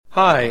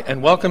Hi,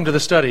 and welcome to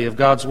the study of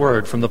God's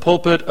Word from the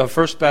pulpit of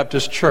First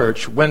Baptist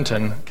Church,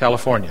 Winton,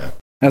 California.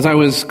 As I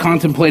was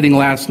contemplating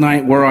last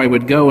night where I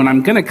would go, and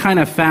I'm going to kind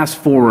of fast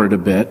forward a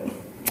bit,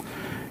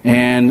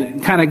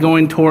 and kind of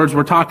going towards,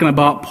 we're talking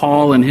about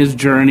Paul and his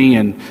journey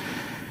and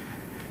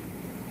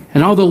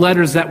all the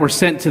letters that were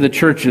sent to the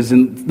churches.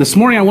 And this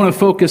morning I want to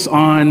focus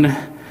on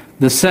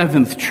the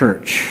seventh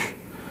church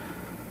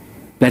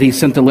that he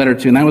sent the letter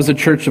to, and that was the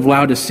church of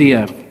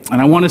Laodicea.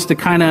 And I want us to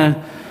kind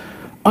of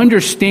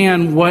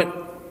understand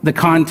what the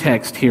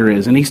context here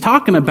is. And he's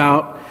talking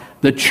about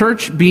the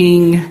church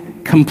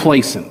being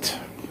complacent.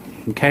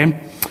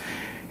 Okay?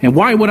 And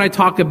why would I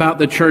talk about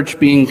the church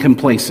being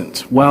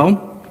complacent?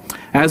 Well,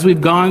 as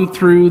we've gone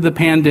through the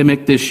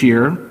pandemic this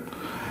year,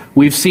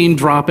 we've seen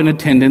drop in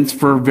attendance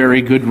for a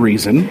very good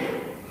reason.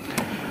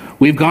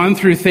 We've gone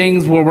through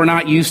things where we're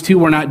not used to,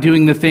 we're not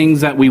doing the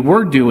things that we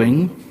were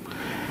doing.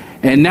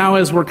 And now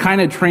as we're kind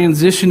of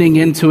transitioning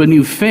into a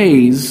new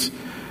phase,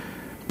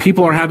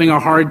 people are having a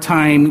hard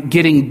time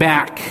getting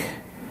back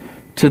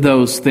to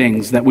those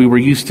things that we were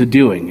used to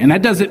doing. And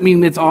that doesn't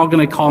mean it's all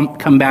going to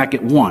come back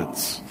at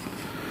once.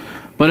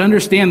 But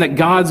understand that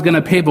God's going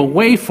to pave a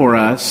way for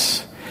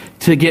us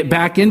to get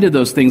back into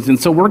those things. And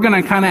so we're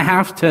going to kind of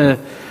have to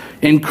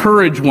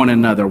encourage one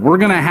another. We're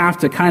going to have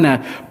to kind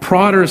of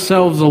prod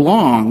ourselves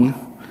along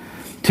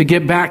to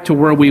get back to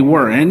where we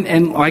were.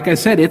 And like I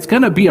said, it's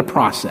going to be a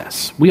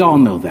process. We all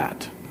know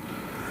that.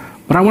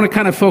 But I want to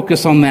kind of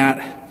focus on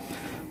that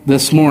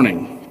this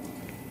morning.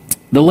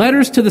 The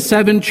letters to the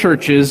seven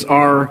churches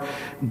are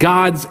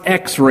God's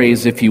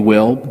x-rays, if you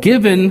will,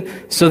 given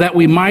so that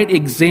we might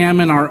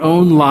examine our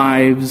own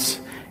lives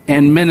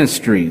and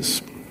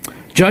ministries.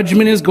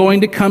 Judgment is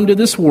going to come to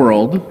this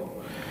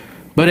world,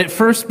 but it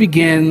first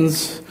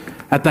begins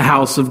at the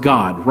house of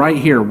God, right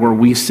here where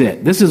we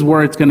sit. This is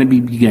where it's going to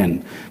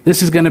begin.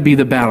 This is going to be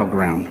the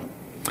battleground.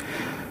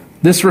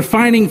 This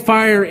refining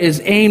fire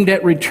is aimed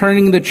at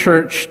returning the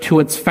church to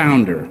its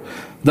founder.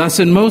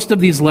 Thus, in most of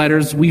these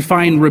letters, we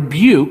find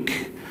rebuke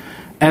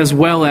as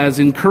well as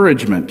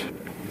encouragement.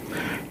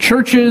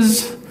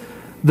 Churches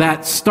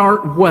that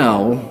start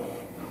well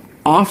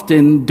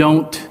often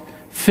don't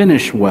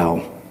finish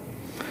well.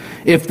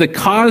 If the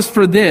cause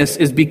for this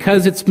is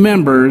because its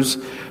members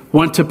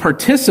want to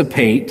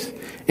participate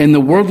in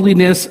the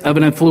worldliness of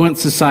an affluent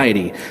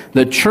society,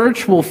 the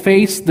church will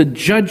face the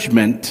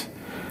judgment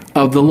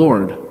of the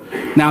Lord.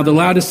 Now, the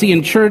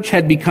Laodicean church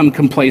had become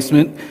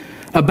complacent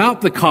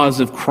about the cause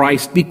of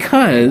Christ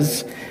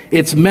because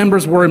its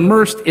members were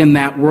immersed in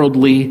that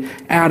worldly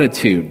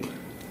attitude.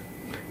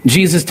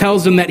 Jesus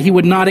tells them that he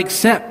would not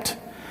accept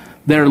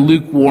their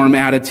lukewarm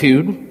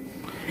attitude,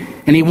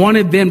 and he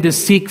wanted them to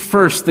seek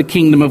first the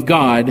kingdom of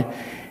God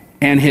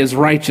and his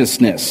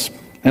righteousness.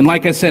 And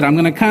like I said, I'm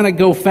going to kind of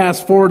go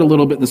fast forward a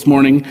little bit this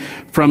morning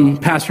from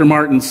Pastor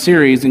Martin's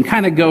series and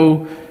kind of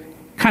go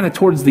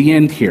towards the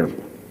end here.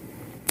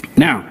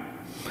 Now,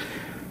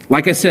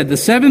 like I said, the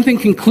seventh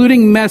and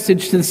concluding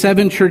message to the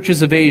seven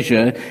churches of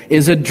Asia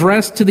is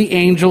addressed to the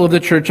angel of the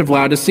church of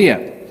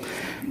Laodicea.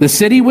 The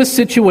city was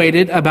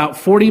situated about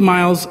 40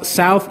 miles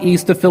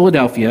southeast of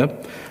Philadelphia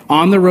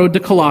on the road to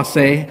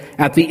Colossae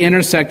at the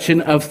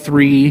intersection of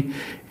three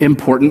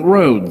important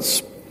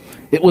roads.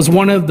 It was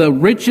one of the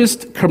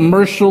richest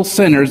commercial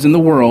centers in the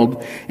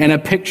world and a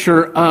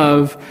picture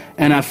of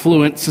an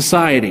affluent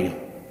society.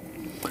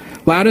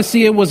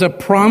 Laodicea was a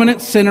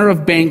prominent center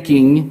of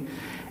banking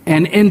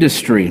and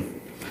industry.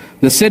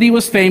 The city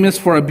was famous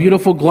for a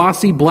beautiful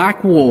glossy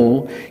black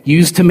wool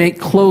used to make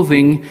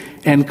clothing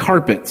and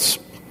carpets.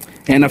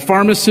 And a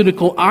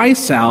pharmaceutical eye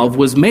salve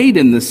was made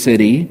in the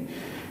city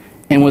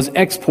and was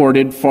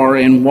exported far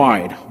and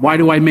wide. Why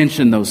do I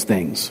mention those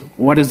things?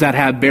 What does that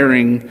have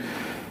bearing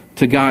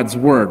to God's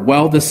word?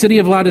 Well, the city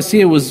of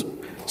Laodicea was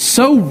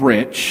so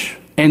rich,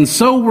 and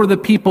so were the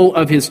people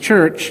of his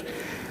church,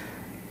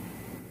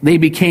 they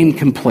became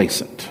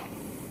complacent.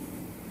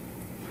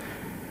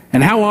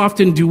 And how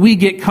often do we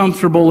get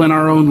comfortable in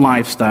our own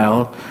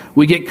lifestyle?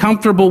 We get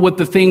comfortable with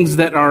the things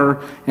that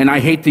are, and I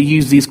hate to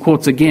use these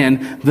quotes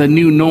again, the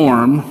new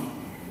norm.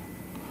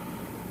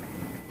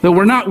 That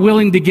we're not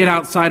willing to get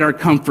outside our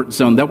comfort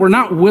zone. That we're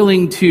not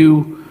willing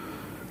to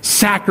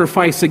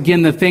sacrifice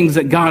again the things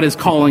that God is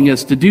calling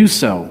us to do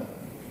so.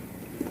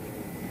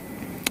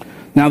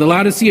 Now, the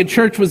Laodicea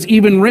church was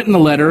even written a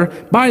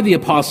letter by the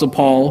Apostle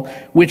Paul,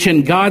 which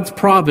in God's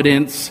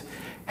providence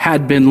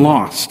had been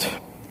lost.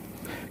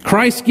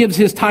 Christ gives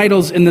his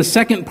titles in the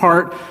second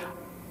part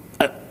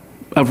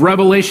of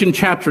Revelation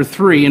chapter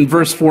 3 in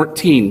verse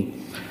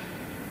 14.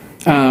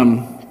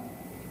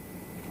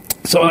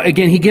 So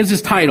again, he gives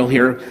his title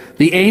here,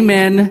 the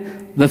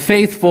Amen, the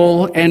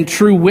faithful and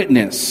true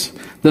witness,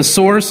 the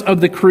source of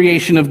the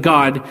creation of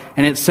God.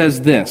 And it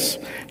says this: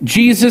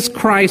 Jesus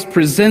Christ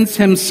presents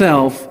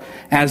himself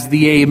as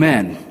the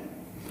Amen.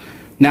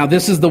 Now,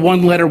 this is the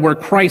one letter where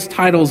Christ's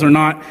titles are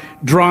not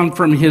drawn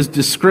from his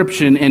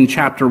description in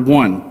chapter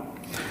 1.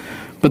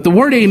 But the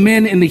word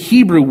amen in the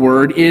Hebrew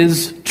word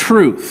is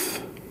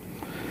truth.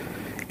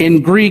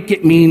 In Greek,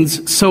 it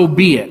means so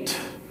be it,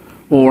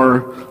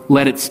 or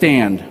let it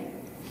stand.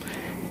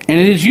 And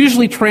it is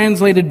usually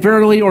translated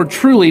verily or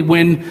truly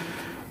when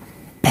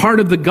part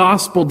of the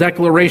gospel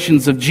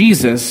declarations of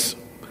Jesus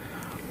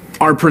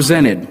are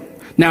presented.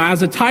 Now,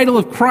 as a title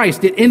of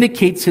Christ, it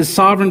indicates his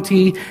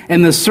sovereignty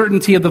and the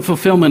certainty of the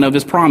fulfillment of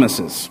his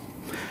promises.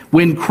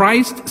 When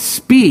Christ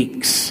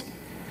speaks,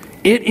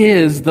 it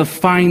is the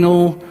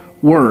final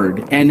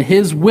word, and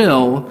his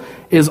will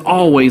is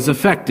always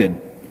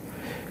effected.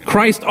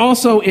 Christ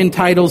also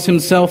entitles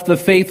himself the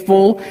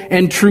faithful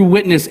and true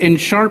witness, in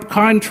sharp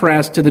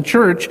contrast to the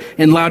church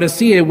in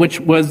Laodicea, which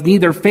was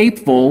neither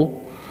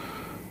faithful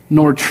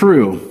nor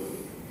true.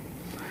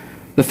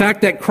 The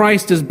fact that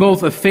Christ is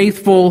both a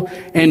faithful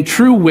and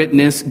true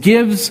witness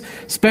gives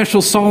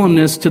special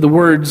solemnness to the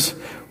words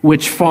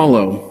which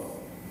follow.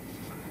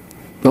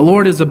 The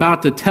Lord is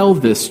about to tell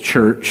this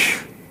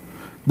church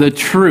the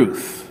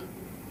truth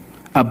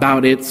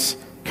about its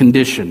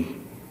condition.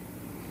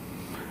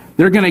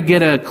 They're going to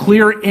get a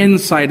clear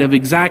insight of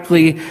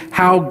exactly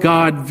how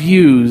God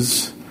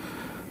views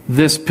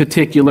this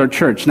particular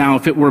church. Now,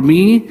 if it were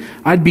me,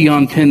 I'd be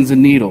on pins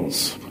and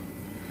needles.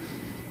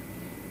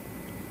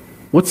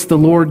 What's the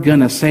Lord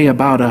going to say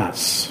about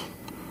us?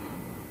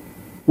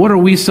 What are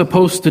we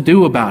supposed to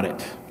do about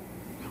it?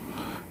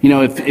 You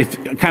know, if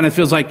it kind of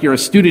feels like you're a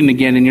student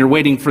again and you're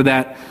waiting for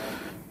that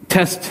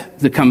test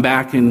to come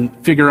back and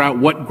figure out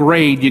what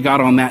grade you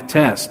got on that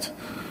test.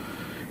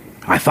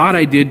 I thought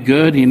I did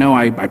good,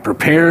 I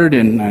prepared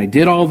and I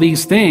did all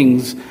these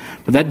things,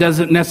 but that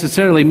doesn't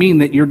necessarily mean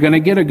that you're going to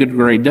get a good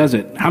grade, does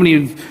it? How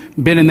many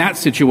have been in that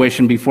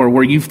situation before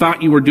where you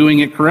thought you were doing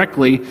it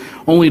correctly,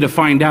 only to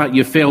find out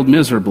you failed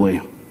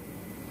miserably?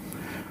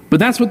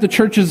 But that's what the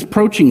church is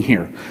approaching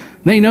here.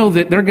 They know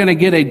that they're going to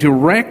get a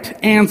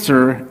direct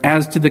answer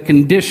as to the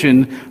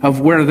condition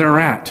of where they're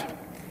at.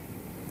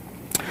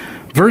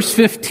 Verse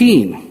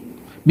 15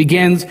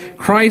 begins,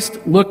 Christ,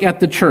 look at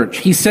the church.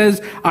 He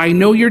says, I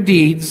know your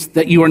deeds,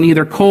 that you are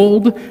neither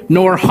cold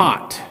nor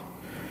hot.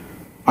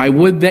 I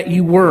would that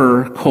you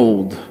were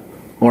cold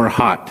or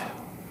hot.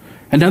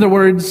 In other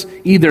words,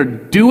 either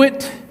do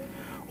it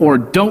or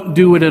don't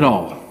do it at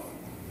all.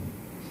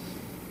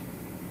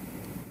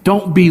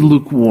 Don't be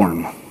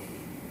lukewarm.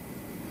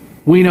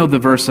 We know the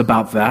verse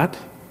about that.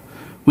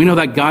 We know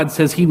that God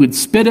says he would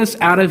spit us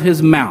out of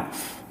his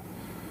mouth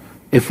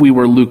if we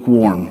were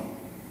lukewarm.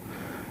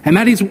 And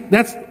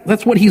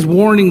that's what he's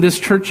warning this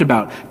church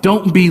about.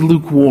 Don't be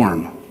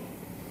lukewarm.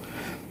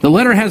 The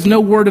letter has no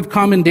word of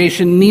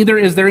commendation, neither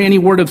is there any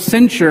word of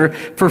censure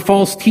for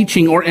false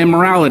teaching or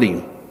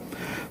immorality.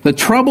 The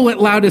trouble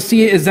at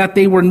Laodicea is that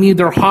they were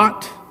neither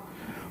hot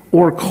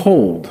or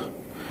cold.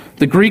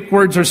 The Greek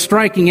words are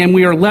striking, and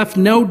we are left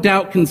no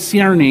doubt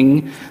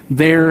concerning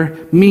their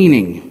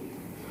meaning.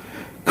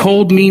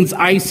 Cold means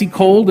icy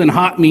cold, and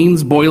hot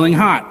means boiling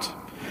hot.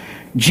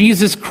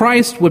 Jesus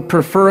Christ would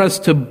prefer us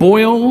to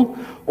boil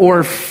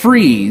or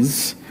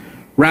freeze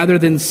rather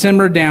than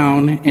simmer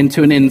down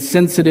into an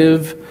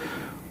insensitive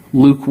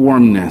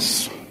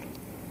lukewarmness.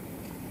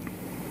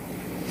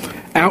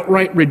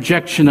 Outright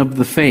rejection of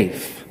the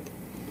faith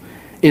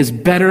is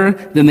better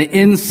than the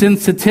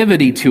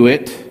insensitivity to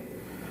it,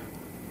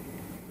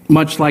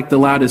 much like the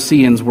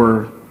Laodiceans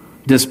were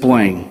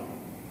displaying.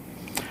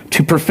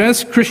 To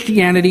profess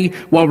Christianity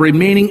while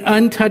remaining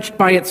untouched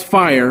by its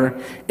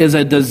fire is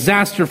a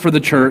disaster for the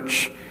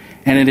church,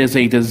 and it is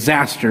a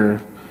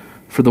disaster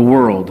for the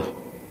world.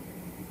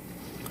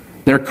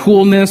 Their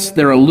coolness,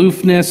 their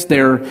aloofness,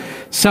 their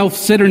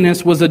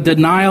self-centeredness was a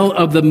denial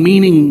of the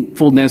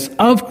meaningfulness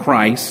of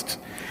Christ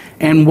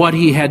and what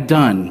he had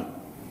done.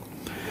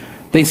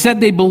 They said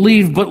they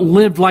believed but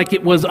lived like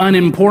it was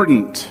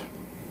unimportant.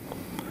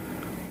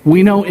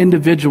 We know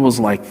individuals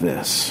like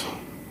this.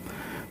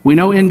 We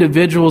know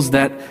individuals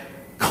that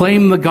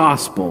claim the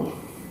gospel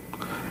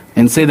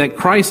and say that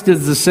Christ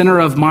is the center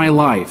of my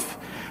life,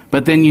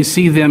 but then you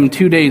see them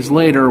 2 days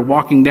later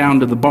walking down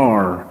to the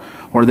bar,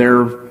 or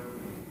they're,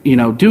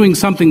 doing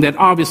something that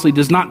obviously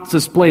does not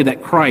display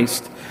that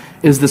Christ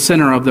is the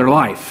center of their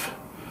life.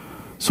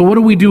 So what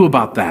do we do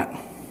about that?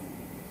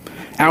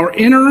 Our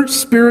inner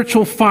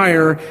spiritual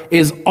fire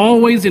is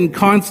always in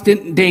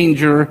constant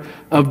danger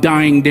of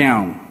dying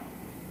down.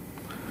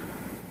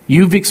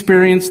 You've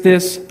experienced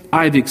this.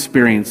 I've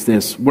experienced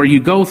this, where you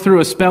go through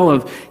a spell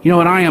of,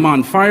 I am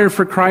on fire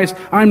for Christ.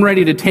 I'm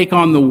ready to take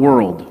on the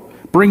world.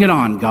 Bring it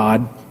on,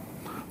 God.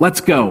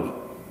 Let's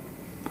go.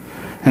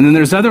 And then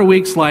there's other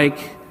weeks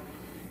like,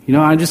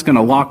 I'm just going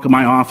to lock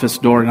my office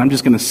door and I'm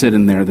just going to sit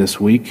in there this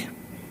week.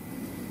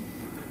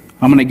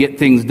 I'm going to get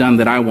things done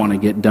that I want to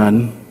get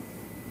done.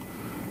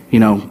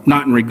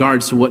 Not in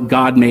regards to what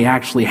God may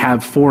actually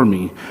have for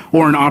me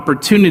or an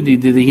opportunity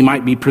that he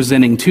might be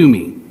presenting to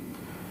me.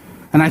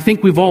 And I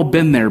think we've all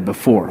been there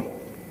before.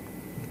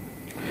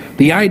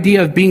 The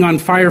idea of being on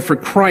fire for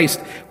Christ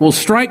will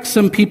strike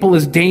some people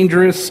as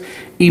dangerous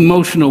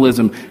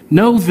emotionalism.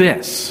 Know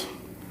this: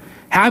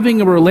 having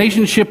a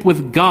relationship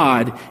with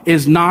God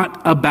is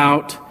not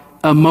about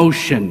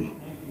emotion.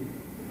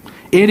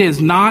 It is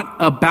not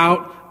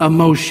about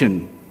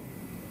emotion.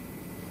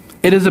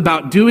 It is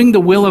about doing the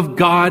will of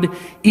God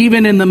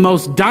even in the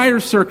most dire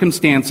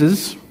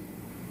circumstances,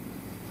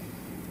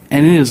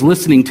 and it is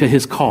listening to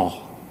his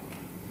call.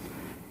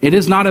 It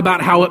is not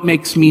about how it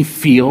makes me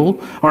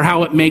feel or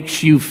how it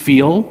makes you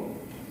feel.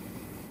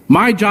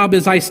 My job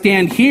as I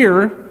stand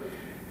here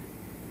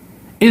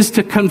is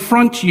to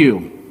confront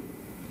you.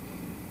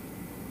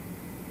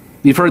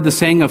 You've heard the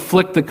saying,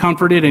 afflict the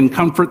comforted and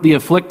comfort the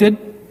afflicted.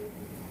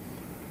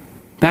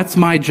 That's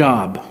my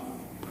job.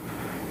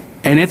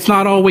 And it's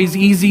not always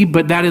easy,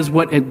 but that is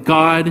what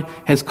God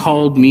has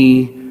called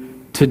me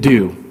to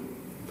do.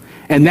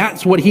 And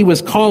that's what he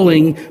was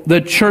calling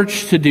the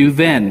church to do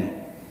then.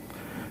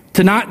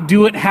 To not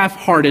do it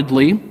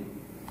half-heartedly,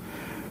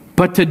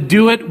 but to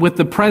do it with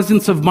the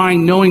presence of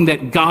mind, knowing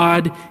that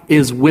God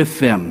is with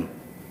them.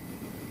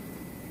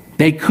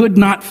 They could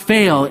not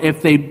fail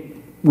if they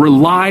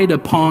relied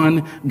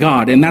upon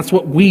God, and that's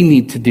what we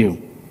need to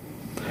do.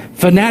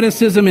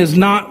 Fanaticism is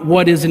not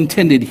what is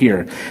intended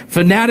here.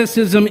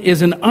 Fanaticism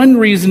is an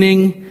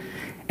unreasoning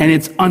and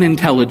it's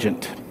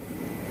unintelligent.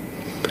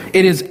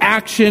 It is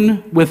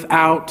action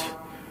without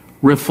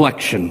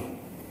reflection.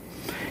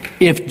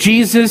 If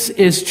Jesus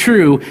is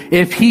true,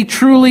 if he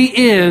truly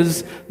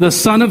is the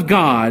Son of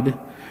God,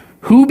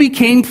 who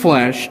became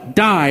flesh,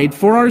 died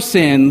for our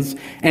sins,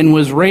 and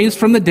was raised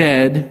from the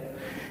dead,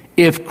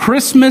 if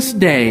Christmas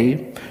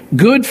Day,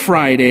 Good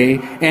Friday,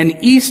 and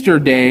Easter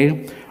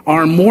Day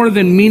are more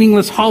than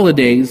meaningless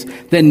holidays,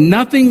 then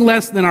nothing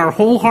less than our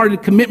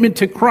wholehearted commitment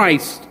to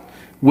Christ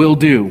will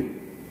do.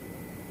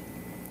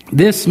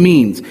 This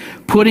means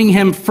putting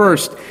him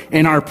first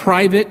in our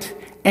private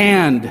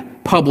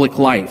and public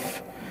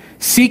life,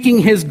 seeking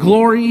his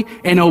glory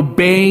and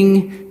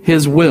obeying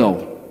his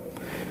will.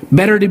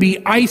 Better to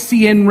be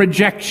icy in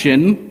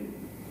rejection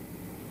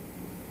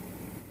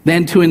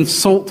than to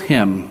insult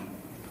him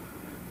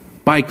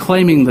by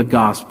claiming the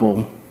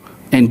gospel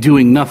and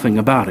doing nothing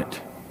about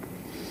it.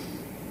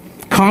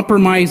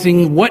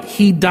 Compromising what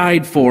he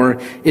died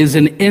for is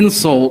an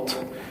insult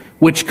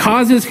which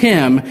causes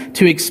him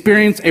to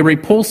experience a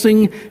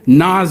repulsing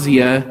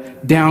nausea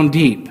down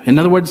deep. In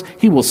other words,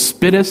 he will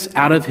spit us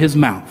out of his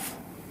mouth.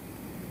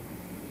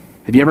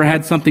 Have you ever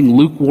had something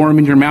lukewarm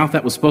in your mouth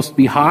that was supposed to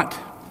be hot?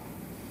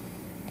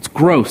 It's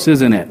gross,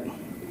 isn't it?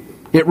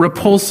 It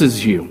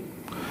repulses you.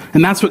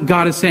 And that's what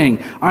God is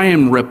saying. I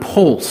am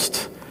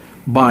repulsed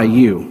by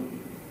you.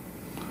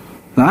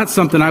 Now that's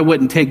something I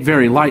wouldn't take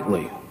very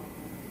lightly.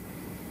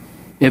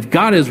 If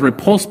God is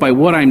repulsed by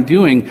what I'm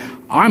doing,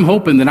 I'm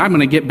hoping that I'm going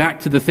to get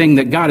back to the thing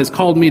that God has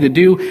called me to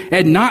do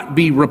and not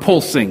be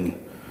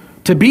repulsing,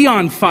 to be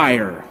on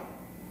fire,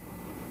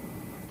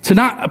 to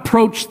not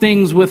approach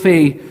things with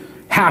a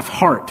half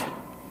heart.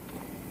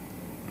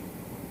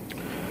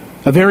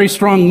 A very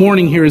strong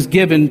warning here is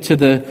given to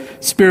the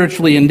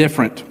spiritually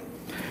indifferent.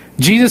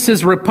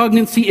 Jesus'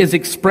 repugnancy is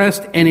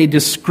expressed in a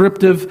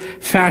descriptive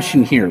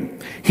fashion here.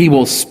 He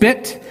will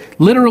spit,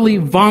 literally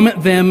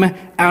vomit them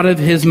out of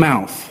his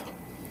mouth.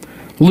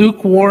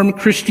 Lukewarm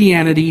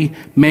Christianity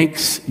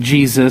makes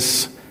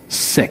Jesus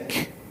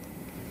sick.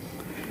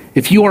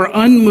 If you are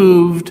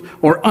unmoved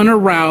or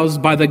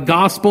unaroused by the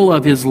gospel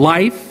of his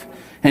life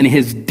and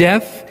his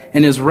death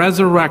and his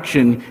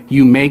resurrection,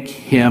 you make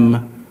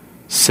him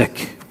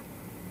sick.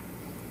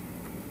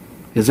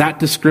 Is that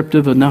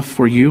descriptive enough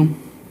for you?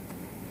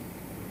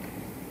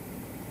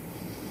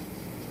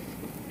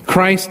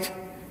 Christ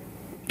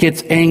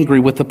gets angry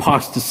with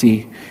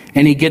apostasy,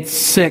 and he gets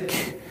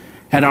sick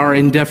at our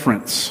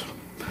indifference.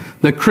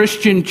 The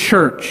Christian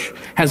church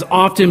has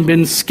often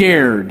been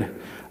scared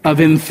of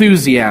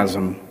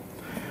enthusiasm.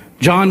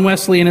 John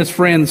Wesley and his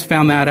friends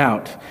found that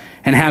out,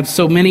 and have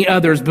so many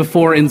others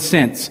before and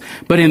since.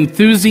 But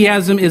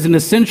enthusiasm is an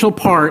essential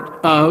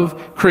part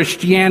of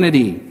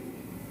Christianity.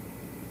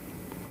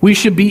 We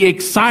should be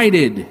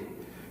excited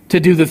to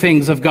do the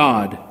things of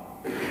God.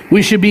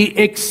 We should be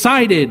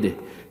excited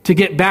to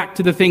get back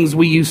to the things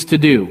we used to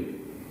do.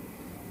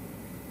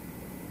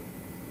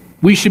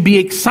 We should be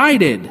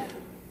excited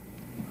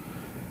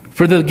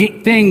for the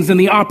things and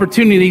the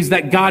opportunities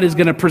that God is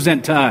going to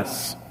present to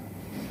us.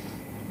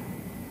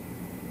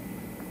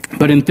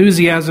 But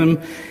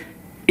enthusiasm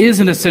is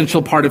an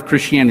essential part of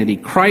Christianity.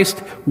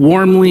 Christ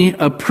warmly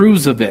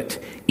approves of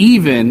it,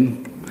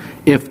 even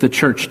if the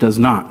church does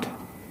not.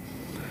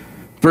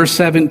 Verse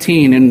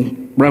 17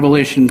 in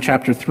Revelation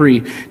chapter 3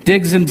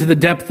 digs into the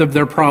depth of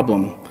their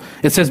problem.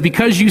 It says,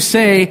 because you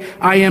say,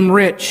 I am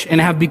rich and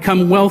have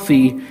become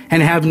wealthy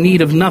and have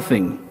need of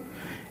nothing,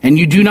 and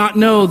you do not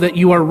know that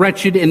you are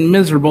wretched and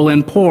miserable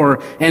and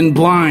poor and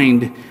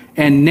blind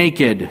and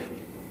naked.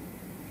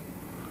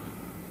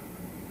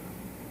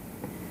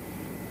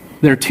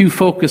 They're too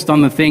focused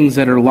on the things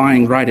that are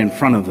lying right in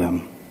front of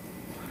them.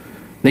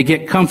 They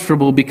get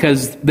comfortable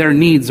because their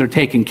needs are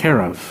taken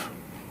care of.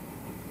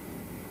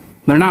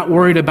 They're not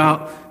worried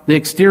about the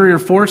exterior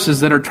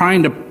forces that are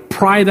trying to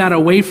pry that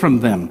away from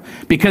them,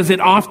 because it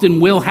often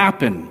will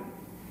happen.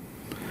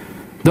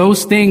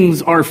 Those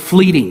things are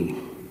fleeting.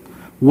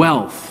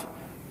 Wealth,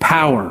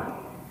 power.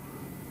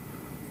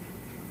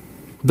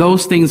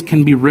 Those things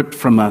can be ripped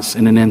from us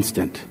in an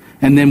instant.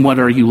 And then what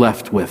are you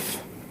left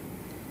with?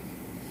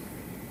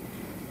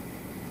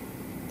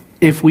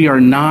 If we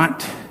are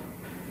not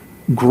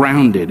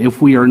grounded,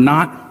 if we are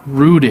not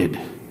rooted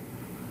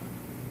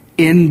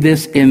in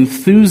this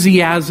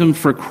enthusiasm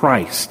for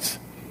Christ,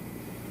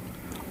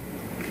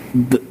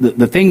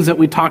 the things that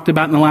we talked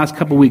about in the last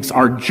couple of weeks,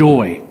 our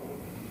joy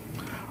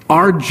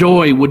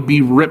would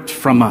be ripped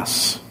from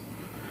us.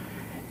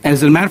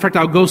 As a matter of fact,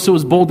 I'll go so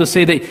as bold to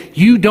say that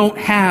you don't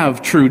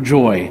have true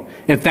joy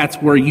if that's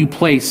where you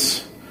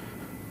place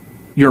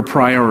your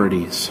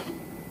priorities.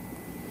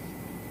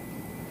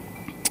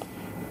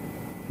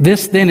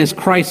 This then is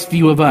Christ's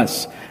view of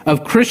us,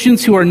 of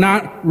Christians who are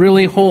not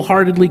really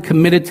wholeheartedly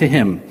committed to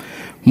Him.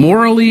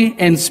 Morally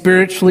and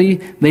spiritually,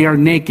 they are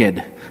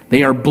naked.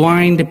 They are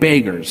blind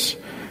beggars.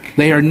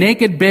 They are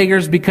naked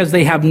beggars because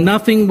they have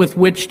nothing with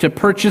which to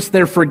purchase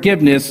their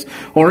forgiveness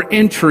or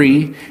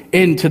entry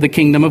into the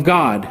kingdom of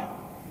God.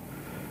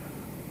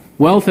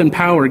 Wealth and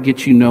power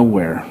get you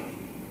nowhere.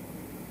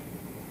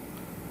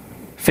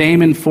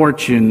 Fame and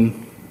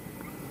fortune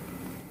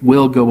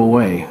will go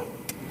away.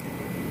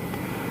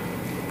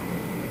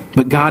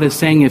 But God is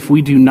saying if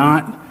we do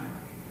not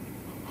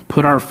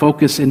put our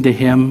focus into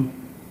Him,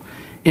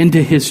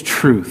 into His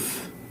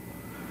truth,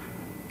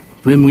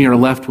 then we are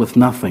left with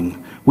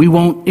nothing. We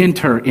won't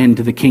enter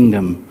into the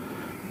kingdom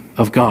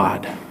of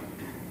God.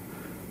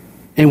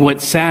 And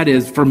what's sad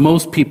is for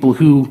most people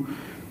who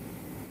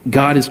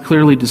God is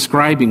clearly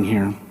describing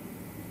here,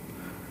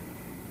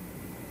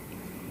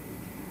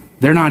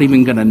 they're not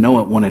even going to know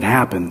it when it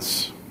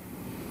happens.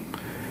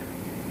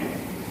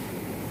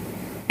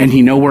 And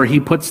you know where He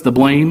puts the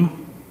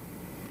blame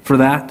for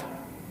that?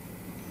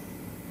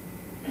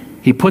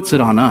 He puts it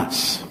on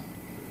us.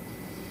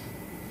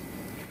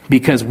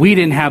 Because we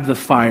didn't have the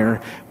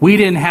fire, we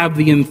didn't have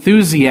the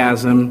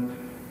enthusiasm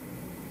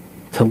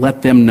to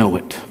let them know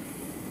it.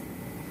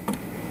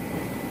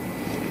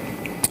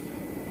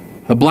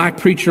 A black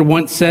preacher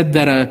once said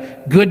that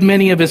a good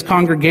many of his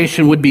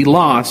congregation would be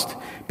lost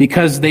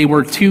because they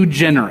were too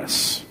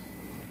generous.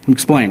 I'll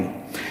explain.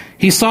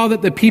 He saw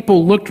that the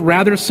people looked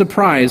rather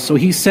surprised, so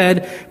he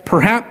said,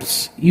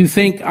 "Perhaps you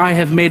think I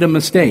have made a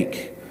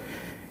mistake,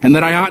 and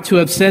that I ought to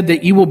have said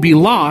that you will be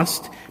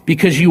lost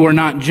because you are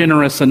not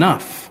generous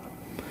enough.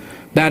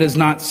 That is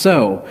not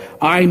so.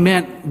 I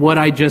meant what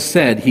I just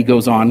said," he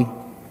goes on.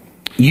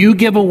 "You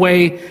give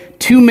away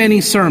too many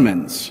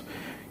sermons.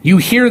 You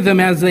hear them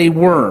as they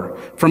were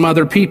from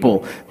other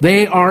people.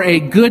 They are a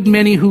good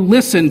many who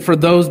listen for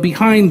those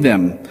behind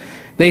them.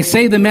 They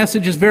say the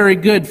message is very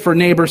good for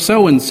neighbor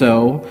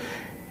so-and-so,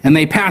 and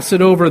they pass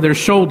it over their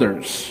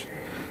shoulders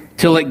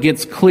till it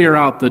gets clear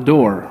out the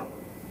door."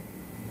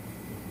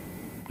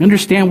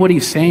 Understand what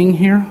he's saying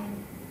here?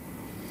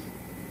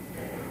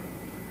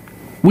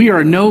 We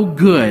are no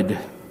good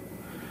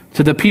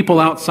to the people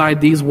outside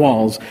these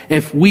walls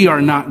if we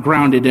are not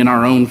grounded in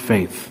our own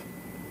faith.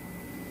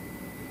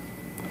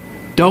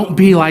 Don't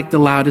be like the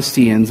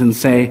Laodiceans and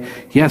say,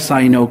 "Yes,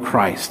 I know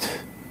Christ.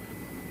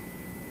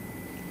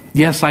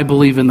 Yes, I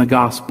believe in the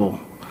gospel."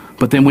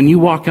 But then when you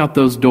walk out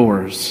those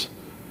doors,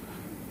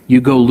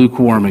 you go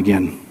lukewarm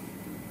again.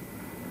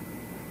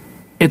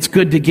 It's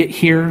good to get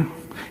here.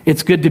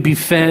 It's good to be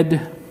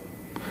fed.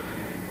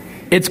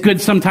 It's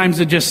good sometimes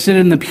to just sit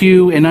in the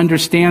pew and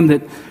understand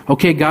that,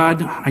 okay,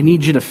 God, I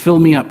need you to fill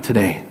me up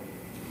today.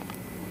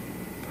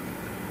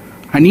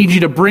 I need you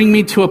to bring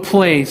me to a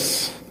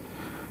place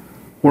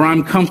where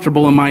I'm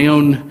comfortable in my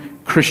own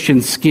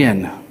Christian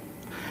skin.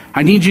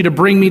 I need you to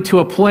bring me to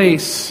a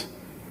place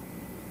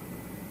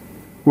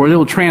where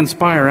it'll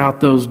transpire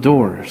out those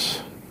doors.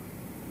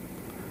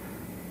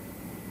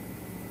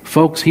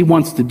 Folks, He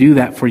wants to do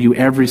that for you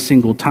every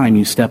single time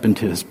you step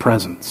into His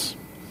presence.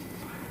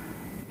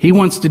 He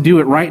wants to do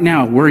it right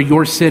now where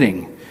you're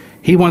sitting.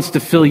 He wants to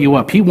fill you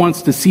up. He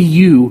wants to see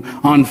you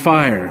on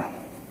fire.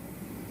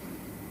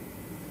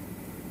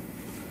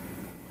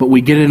 But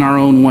we get in our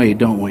own way,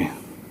 don't we?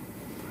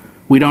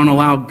 We don't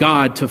allow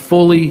God to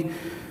fully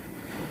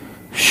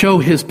show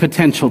His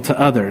potential to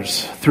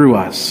others through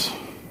us.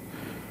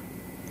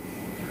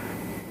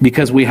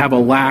 Because we have a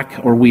lack,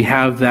 or we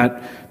have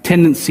that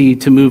tendency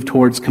to move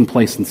towards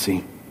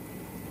complacency.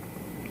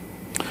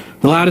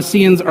 The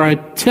Laodiceans are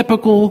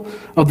typical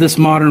of this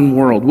modern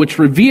world, which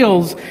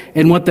reveals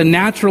in what the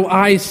natural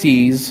eye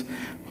sees,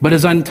 but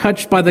is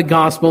untouched by the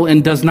gospel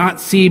and does not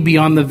see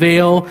beyond the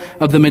veil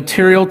of the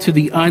material to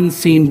the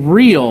unseen,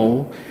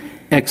 real,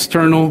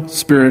 external,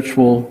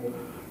 spiritual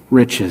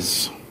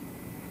riches.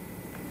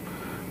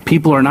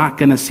 People are not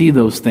going to see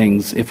those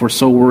things if we're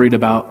so worried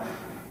about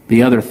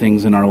the other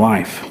things in our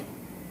life.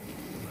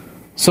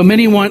 So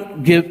many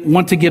want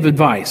to give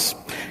advice.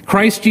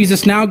 Christ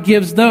Jesus now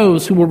gives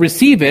those who will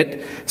receive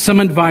it some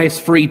advice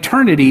for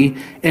eternity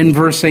in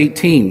verse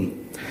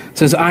 18. It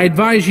says, "I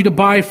advise you to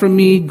buy from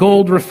me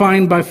gold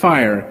refined by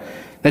fire,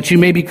 that you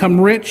may become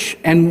rich,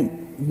 and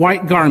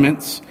white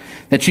garments,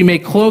 that you may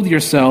clothe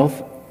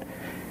yourself,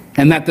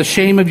 and that the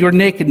shame of your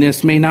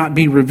nakedness may not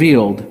be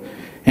revealed,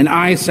 and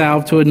eye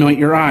salve to anoint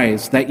your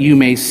eyes, that you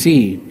may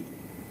see."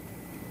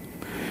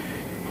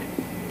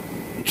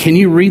 Can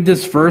you read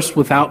this verse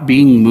without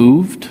being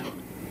moved?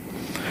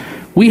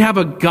 We have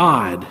a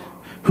God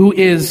who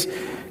is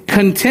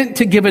content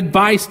to give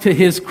advice to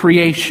his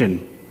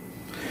creation.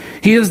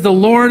 He is the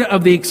Lord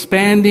of the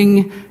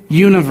expanding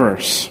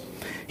universe.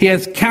 He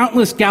has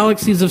countless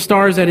galaxies of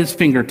stars at his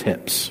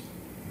fingertips.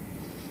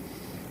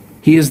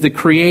 He is the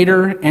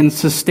creator and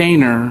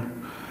sustainer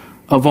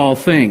of all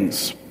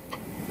things.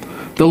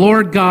 The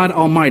Lord God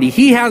Almighty.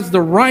 He has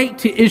the right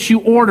to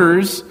issue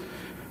orders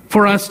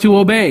for us to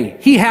obey.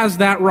 He has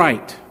that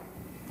right.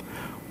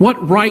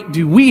 What right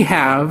do we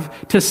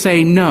have to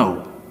say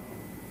no?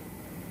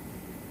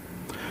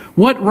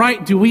 What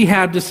right do we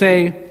have to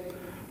say,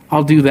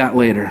 I'll do that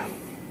later?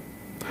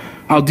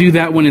 I'll do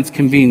that when it's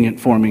convenient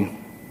for me.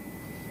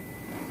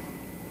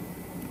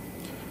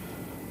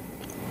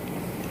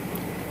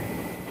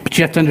 But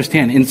you have to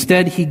understand,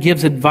 instead he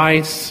gives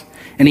advice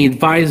and he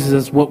advises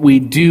us what we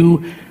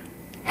do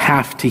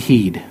have to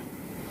heed.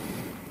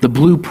 The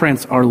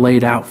blueprints are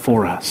laid out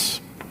for us.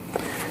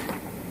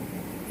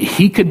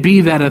 He could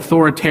be that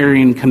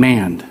authoritarian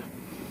command.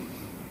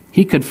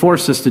 He could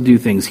force us to do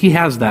things. He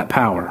has that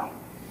power.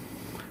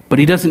 But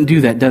he doesn't do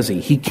that, does he?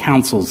 He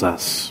counsels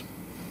us.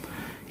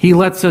 He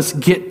lets us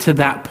get to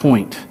that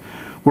point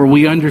where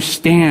we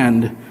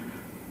understand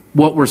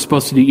what we're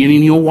supposed to do. And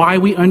you know why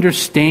we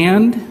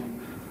understand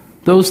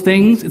those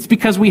things? It's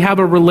because we have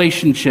a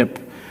relationship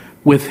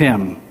with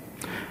him.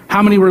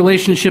 How many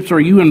relationships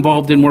are you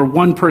involved in where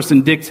one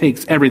person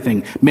dictates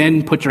everything?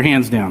 Men, put your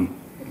hands down.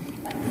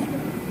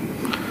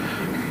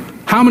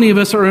 How many of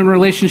us are in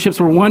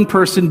relationships where one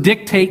person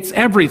dictates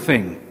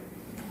everything?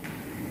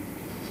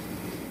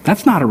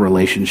 That's not a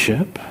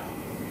relationship.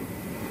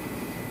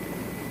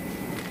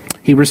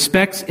 He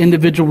respects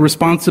individual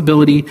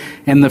responsibility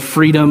and the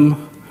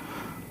freedom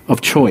of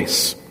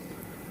choice.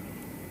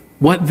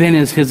 What then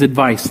is his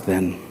advice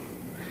then?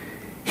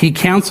 He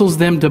counsels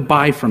them to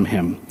buy from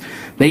him.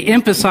 They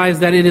emphasize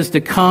that it is to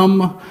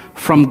come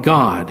from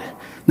God.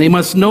 They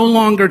must no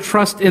longer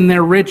trust in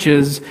their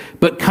riches,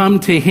 but come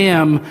to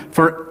him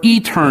for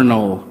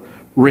eternal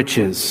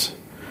riches.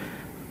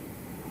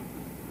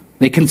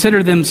 They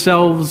consider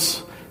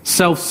themselves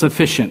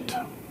self-sufficient.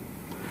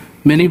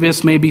 Many of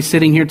us may be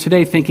sitting here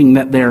today thinking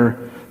that they're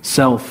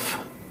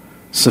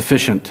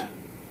self-sufficient.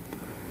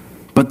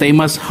 But they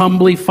must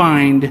humbly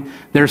find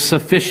their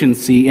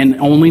sufficiency in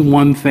only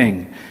one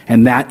thing,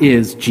 and that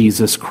is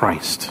Jesus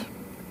Christ.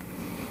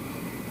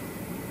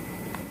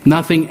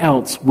 Nothing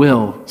else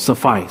will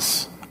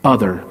suffice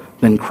other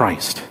than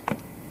Christ.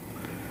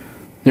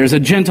 There's a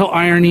gentle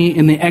irony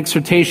in the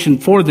exhortation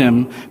for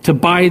them to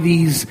buy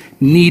these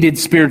needed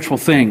spiritual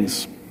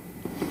things.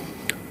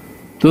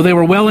 Though they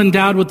were well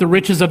endowed with the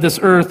riches of this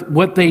earth,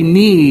 what they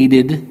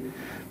needed,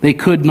 they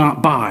could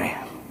not buy.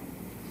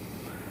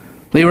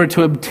 They were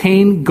to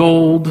obtain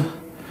gold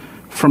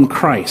from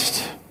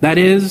Christ. That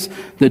is,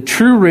 the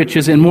true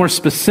riches, and more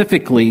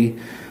specifically,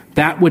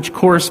 that which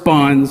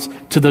corresponds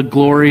to the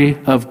glory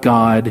of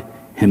God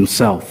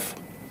himself.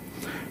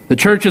 The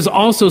church is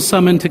also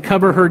summoned to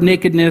cover her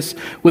nakedness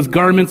with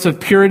garments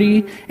of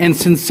purity and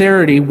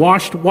sincerity,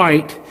 washed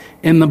white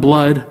in the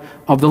blood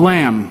of the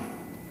Lamb.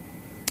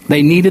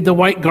 They needed the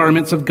white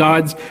garments of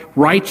God's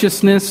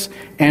righteousness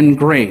and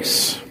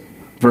grace.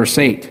 Verse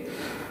 8.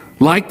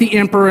 Like the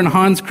emperor in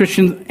Hans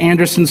Christian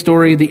Andersen's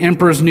story, The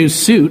Emperor's New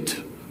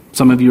Suit,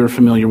 some of you are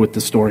familiar with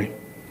the story.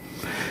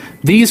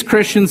 These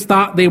Christians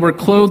thought they were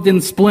clothed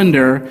in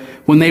splendor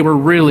when they were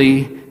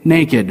really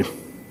naked.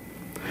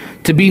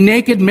 To be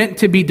naked meant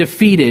to be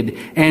defeated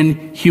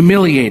and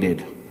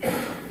humiliated.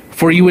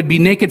 For you would be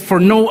naked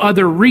for no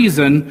other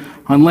reason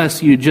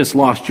unless you just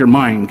lost your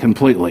mind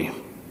completely.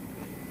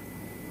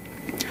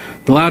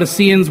 The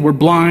Laodiceans were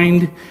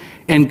blind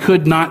and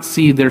could not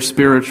see their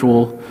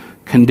spiritual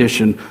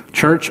condition.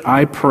 Church,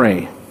 I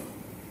pray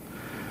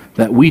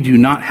that we do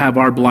not have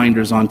our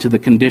blinders on to the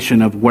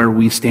condition of where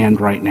we stand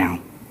right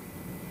now.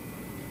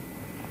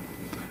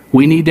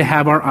 We need to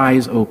have our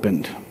eyes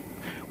opened.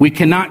 We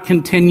cannot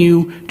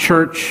continue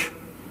church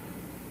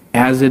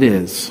as it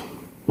is.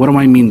 What do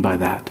I mean by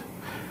that?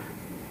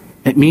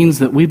 It means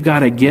that we've got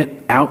to get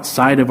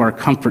outside of our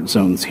comfort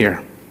zones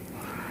here.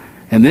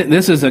 And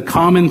this is a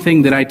common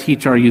thing that I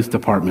teach our youth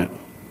department.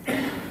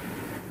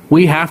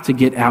 We have to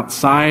get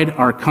outside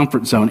our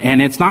comfort zone.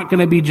 And it's not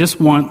going to be just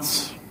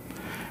once.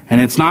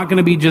 And it's not going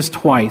to be just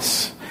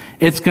twice.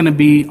 It's going to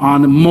be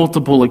on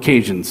multiple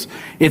occasions.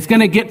 It's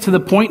going to get to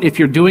the point, if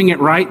you're doing it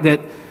right, that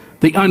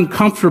the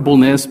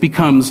uncomfortableness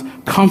becomes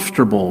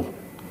comfortable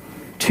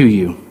to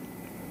you.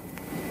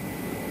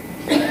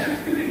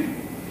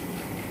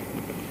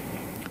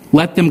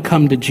 Let them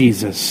come to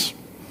Jesus.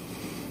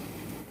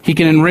 He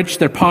can enrich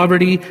their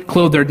poverty,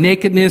 clothe their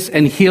nakedness,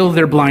 and heal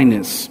their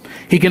blindness.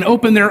 He can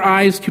open their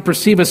eyes to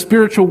perceive a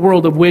spiritual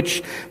world of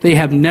which they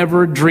have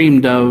never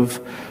dreamed of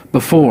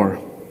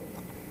before.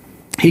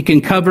 He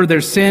can cover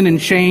their sin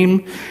and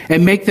shame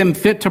and make them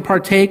fit to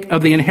partake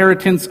of the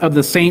inheritance of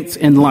the saints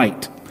in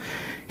light.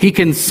 He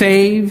can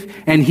save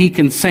and he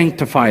can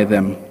sanctify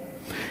them.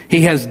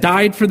 He has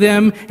died for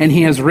them and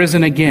he has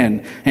risen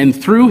again. And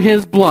through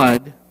his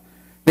blood,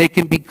 They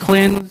can be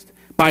cleansed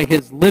by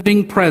his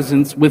living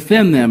presence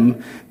within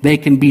them. They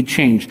can be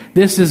changed.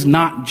 This is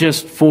not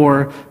just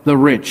for the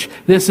rich.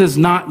 This is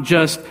not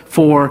just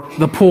for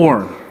the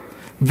poor.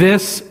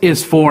 This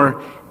is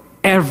for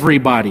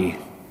everybody.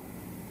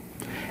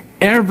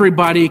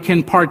 Everybody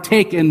can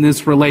partake in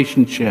this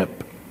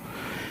relationship.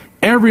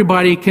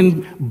 Everybody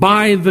can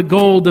buy the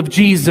gold of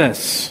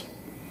Jesus.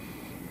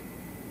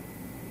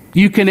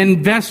 You can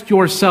invest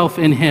yourself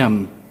in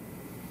him.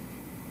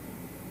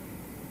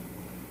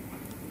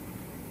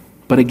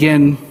 But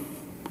again,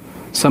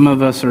 some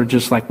of us are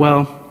just like,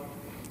 well,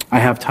 I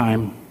have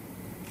time.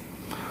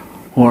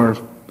 Or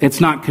it's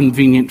not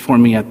convenient for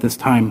me at this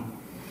time.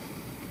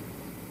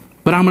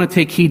 But I'm going to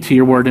take heed to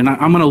your word, and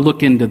I'm going to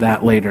look into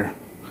that later.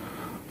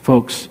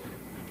 Folks,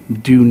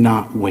 do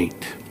not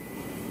wait.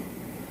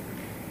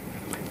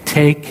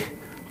 Take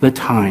the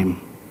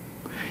time.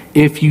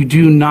 If you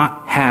do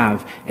not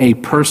have a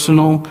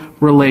personal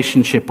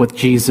relationship with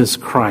Jesus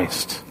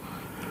Christ,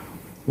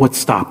 what's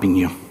stopping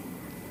you?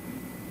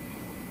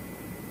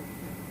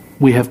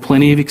 We have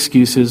plenty of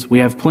excuses. We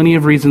have plenty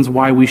of reasons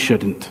why we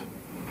shouldn't.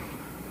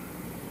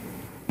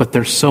 But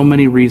there's so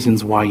many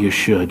reasons why you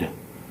should.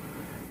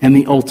 And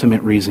the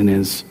ultimate reason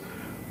is,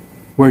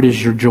 where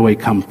does your joy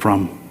come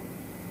from?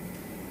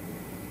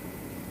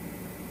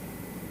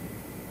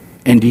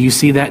 And do you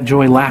see that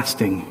joy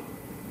lasting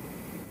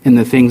in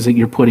the things that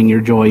you're putting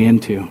your joy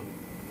into?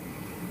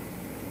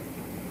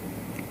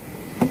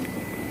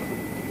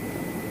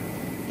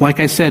 Like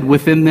I said,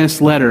 within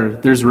this letter,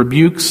 there's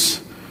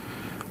rebukes,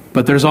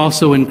 but there's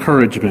also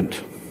encouragement.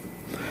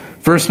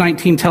 Verse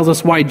 19 tells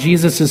us why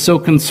Jesus is so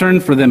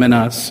concerned for them and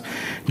us.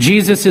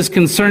 Jesus is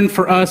concerned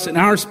for us in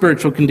our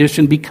spiritual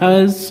condition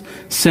because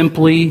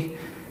simply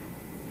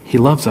he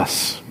loves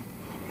us.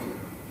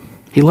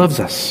 He loves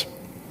us.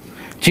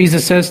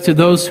 Jesus says, to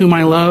those whom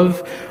I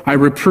love, I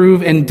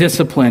reprove and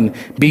discipline.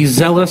 Be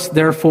zealous,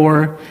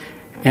 therefore,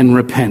 and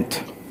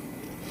repent.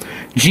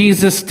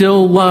 Jesus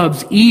still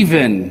loves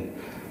even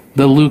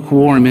the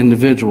lukewarm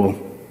individual.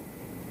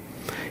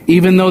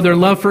 Even though their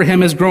love for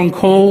him has grown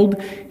cold,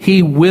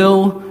 he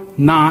will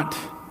not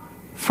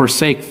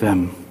forsake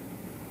them.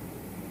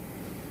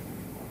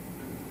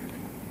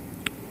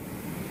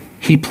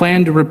 He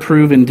planned to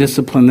reprove and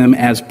discipline them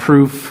as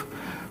proof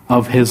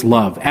of his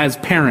love. As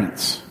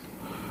parents,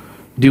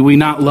 do we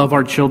not love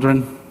our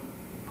children?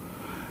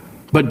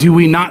 But do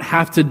we not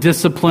have to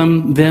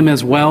discipline them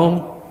as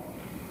well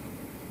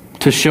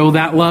to show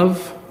that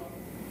love?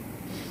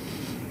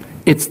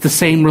 It's the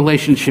same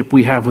relationship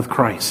we have with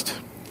Christ.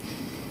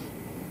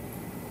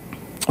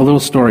 A little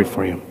story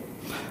for you.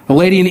 A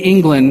lady in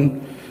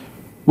England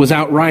was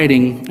out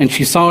riding, and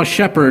she saw a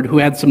shepherd who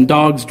had some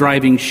dogs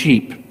driving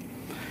sheep.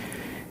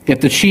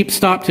 If the sheep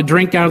stopped to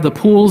drink out of the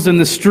pools in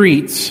the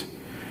streets,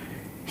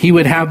 he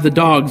would have the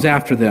dogs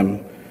after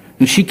them.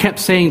 And she kept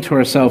saying to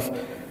herself,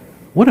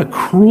 what a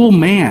cruel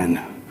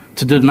man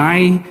to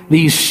deny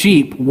these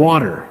sheep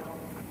water.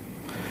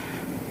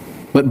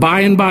 But by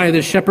and by,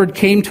 the shepherd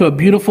came to a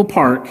beautiful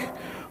park,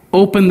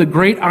 opened the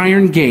great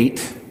iron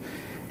gate,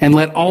 and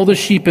let all the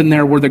sheep in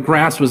there where the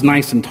grass was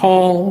nice and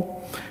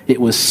tall. It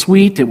was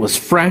sweet, it was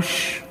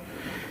fresh,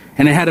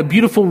 and it had a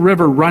beautiful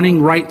river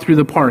running right through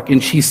the park.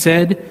 And she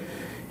said,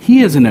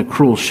 he isn't a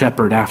cruel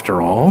shepherd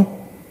after all.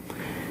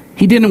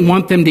 He didn't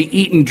want them to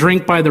eat and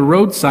drink by the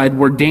roadside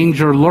where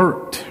danger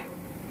lurked.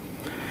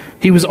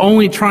 He was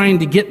only trying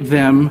to get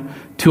them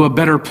to a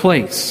better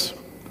place.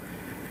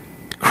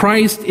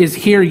 Christ is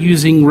here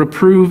using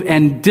reprove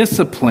and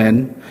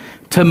discipline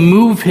to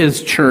move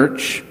his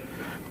church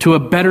to a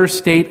better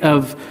state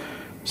of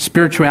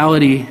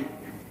spirituality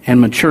and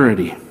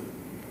maturity.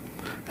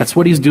 That's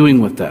what he's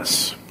doing with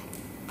this.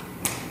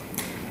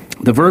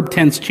 The verb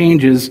tense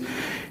changes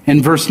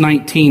in verse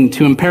 19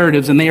 to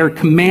imperatives, and they are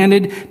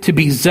commanded to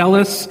be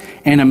zealous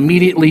and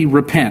immediately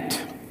repent.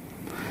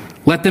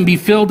 Let them be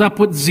filled up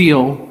with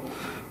zeal.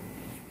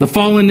 The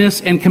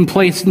fallenness and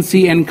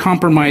complacency and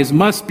compromise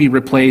must be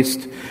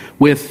replaced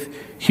with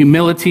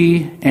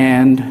humility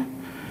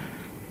and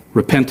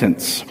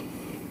repentance.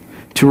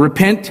 To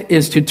repent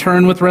is to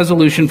turn with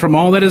resolution from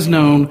all that is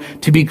known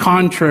to be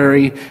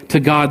contrary to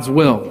God's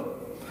will.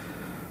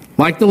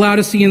 Like the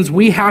Laodiceans,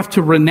 we have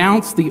to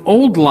renounce the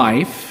old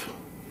life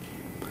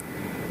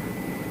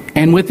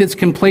and with its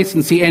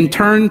complacency and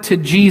turn to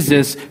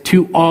Jesus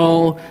to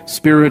all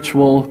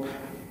spiritual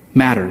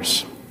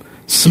matters.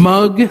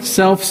 Smug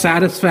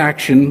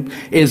self-satisfaction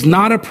is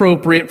not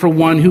appropriate for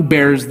one who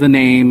bears the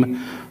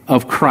name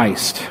of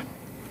Christ.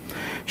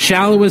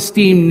 Shallow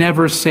esteem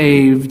never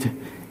saved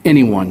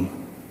anyone.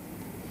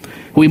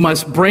 We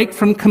must break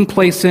from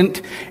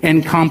complacent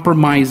and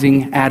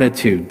compromising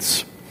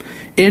attitudes.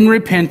 In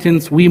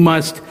repentance, we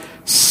must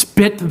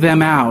spit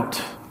them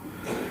out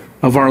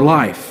of our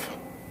life.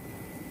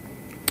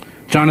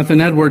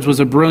 Jonathan Edwards was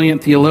a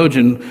brilliant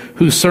theologian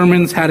whose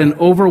sermons had an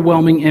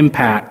overwhelming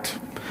impact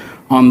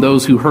on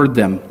those who heard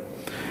them.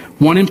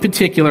 One in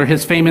particular,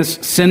 his famous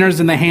Sinners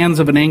in the Hands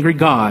of an Angry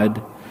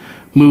God,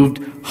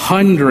 moved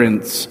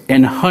hundreds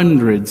and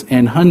hundreds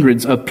and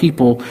hundreds of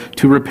people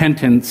to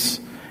repentance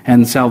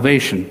and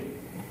salvation.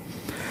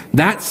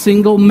 That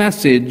single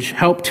message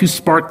helped to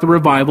spark the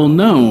revival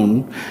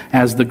known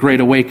as the Great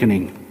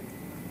Awakening.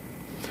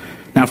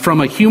 Now,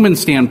 from a human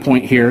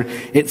standpoint here,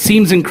 it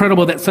seems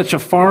incredible that such a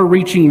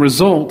far-reaching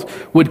result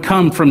would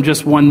come from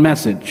just one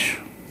message.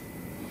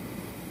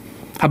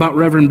 How about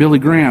Reverend Billy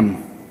Graham?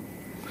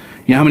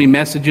 You know how many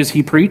messages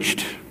he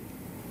preached?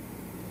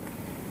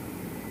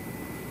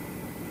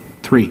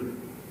 3.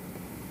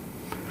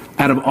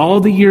 Out of all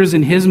the years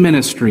in his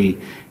ministry,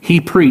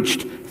 he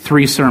preached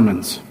 3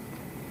 sermons.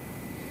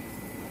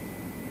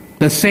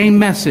 The same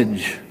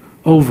message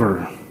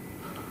over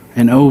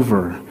and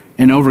over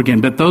and over again.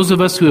 But those of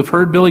us who have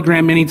heard Billy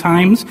Graham many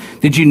times,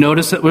 did you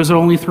notice it was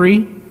only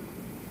 3?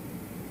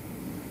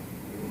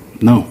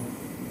 No.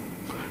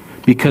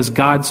 Because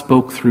God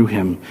spoke through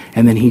him,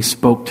 and then he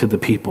spoke to the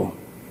people.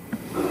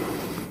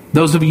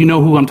 Those of you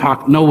know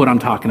know what I'm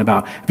talking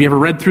about. Have you ever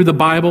read through the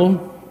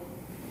Bible?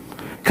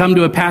 Come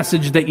to a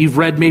passage that you've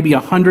read maybe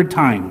 100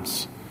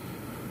 times.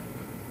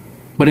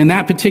 But in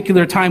that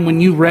particular time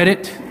when you read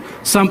it,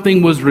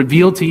 something was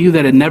revealed to you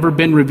that had never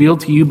been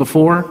revealed to you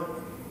before.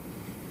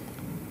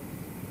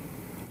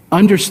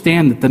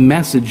 Understand that the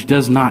message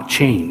does not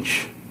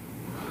change.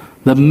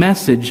 The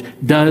message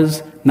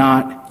does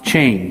not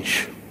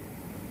change.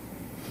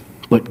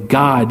 But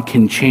God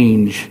can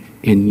change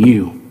in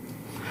you.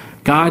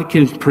 God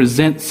can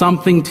present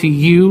something to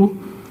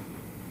you,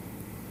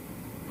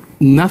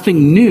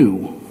 nothing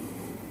new,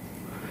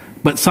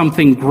 but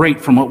something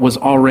great from what was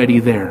already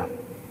there.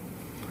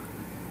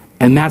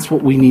 And that's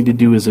what we need to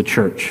do as a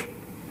church.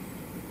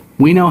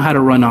 We know how to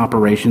run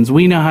operations.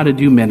 We know how to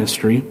do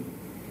ministry.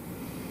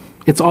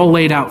 It's all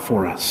laid out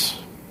for us.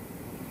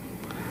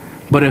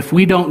 But if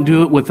we don't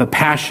do it with the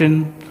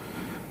passion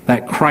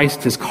that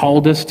Christ has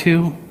called us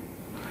to,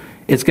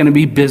 it's going to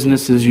be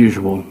business as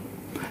usual.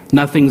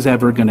 Nothing's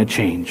ever going to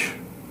change.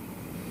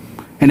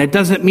 And it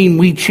doesn't mean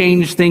we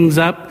change things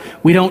up.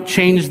 We don't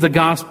change the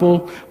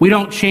gospel. We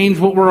don't change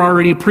what we're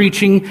already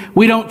preaching.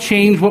 We don't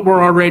change what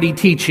we're already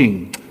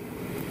teaching.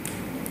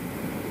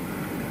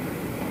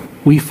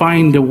 We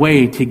find a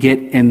way to get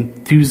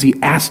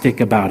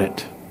enthusiastic about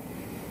it.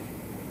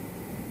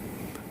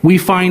 We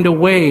find a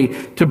way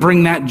to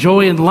bring that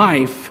joy in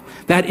life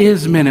that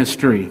is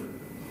ministry,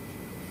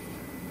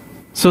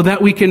 so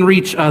that we can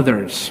reach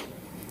others.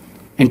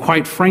 And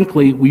quite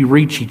frankly, we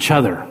reach each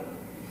other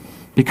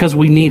because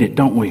we need it,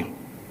 don't we?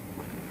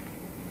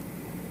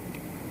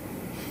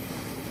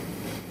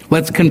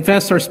 Let's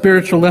confess our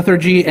spiritual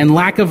lethargy and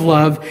lack of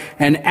love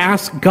and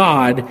ask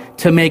God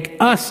to make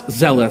us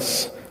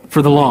zealous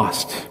for the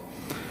lost.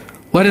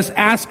 Let us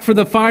ask for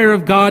the fire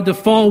of God to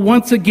fall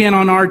once again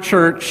on our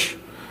church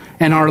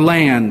and our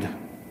land.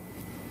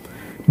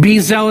 Be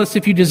zealous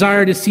if you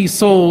desire to see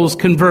souls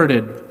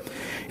converted.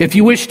 If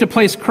you wish to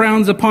place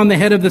crowns upon the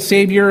head of the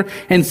Savior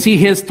and see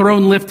his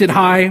throne lifted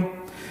high,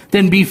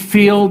 then be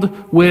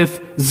filled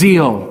with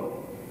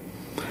zeal.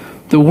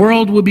 The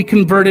world will be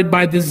converted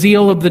by the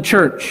zeal of the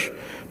church.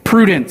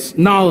 Prudence,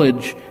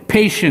 knowledge,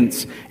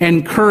 patience,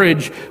 and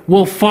courage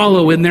will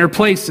follow in their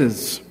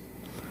places.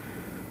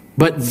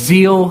 But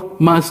zeal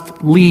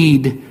must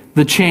lead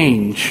the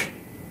change.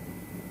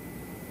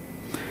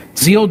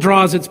 Zeal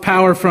draws its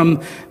power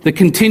from the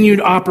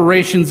continued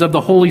operations of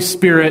the Holy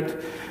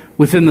Spirit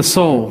within the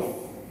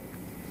soul.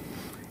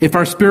 If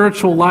our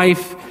spiritual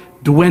life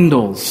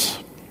dwindles,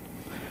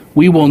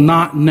 we will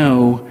not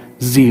know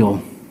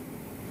zeal.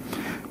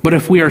 But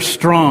if we are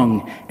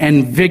strong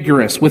and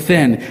vigorous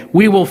within,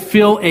 we will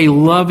feel a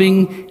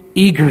loving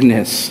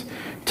eagerness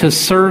to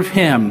serve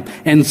him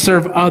and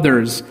serve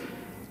others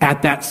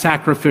at that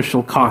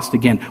sacrificial cost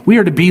again. We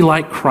are to be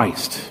like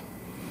Christ.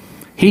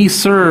 He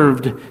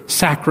served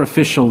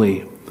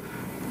sacrificially,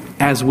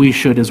 as we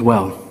should as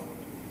well.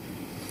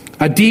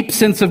 A deep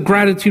sense of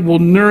gratitude will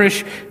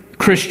nourish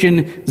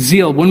Christian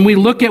zeal. When we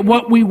look at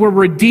what we were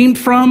redeemed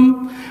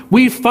from,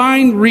 we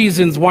find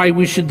reasons why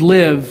we should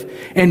live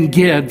and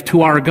give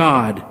to our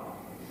God.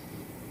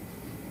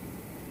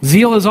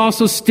 Zeal is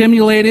also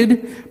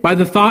stimulated by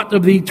the thought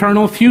of the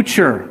eternal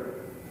future.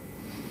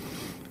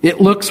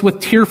 It looks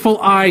with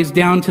tearful eyes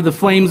down to the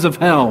flames of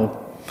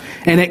hell,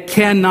 and it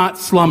cannot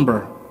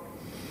slumber.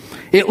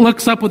 It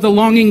looks up with a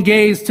longing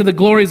gaze to the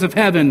glories of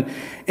heaven,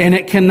 and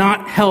it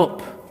cannot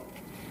help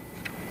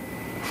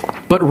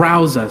but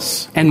rouse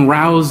us and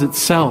rouse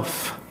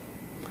itself.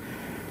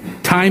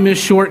 Time is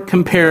short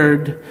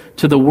compared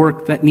to the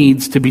work that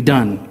needs to be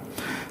done.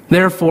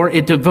 Therefore,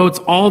 it devotes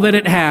all that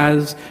it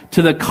has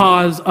to the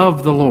cause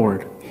of the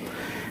Lord.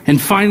 And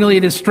finally,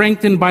 it is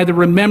strengthened by the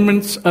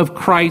remembrance of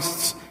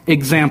Christ's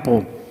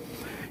example.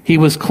 He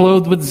was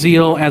clothed with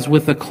zeal as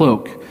with a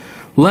cloak.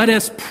 Let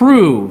us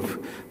prove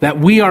that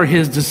we are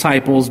his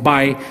disciples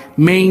by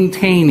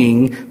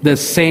maintaining the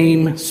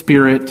same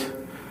spirit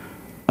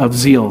of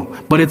zeal.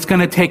 But it's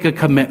going to take a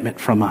commitment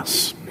from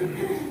us.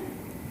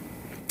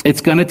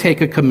 It's going to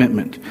take a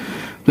commitment.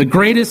 The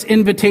greatest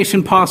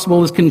invitation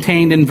possible is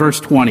contained in verse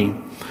 20.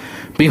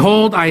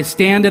 Behold, I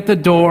stand at the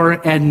door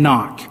and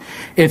knock.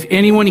 If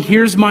anyone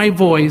hears my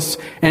voice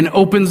and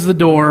opens the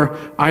door,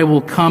 I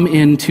will come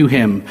in to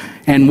him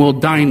and will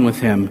dine with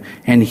him,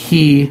 and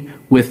he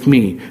with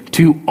me.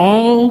 To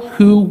all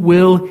who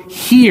will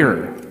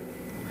hear,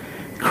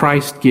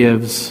 Christ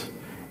gives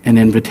an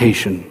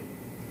invitation.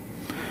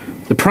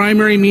 The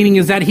primary meaning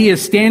is that he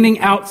is standing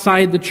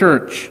outside the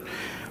church,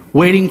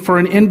 waiting for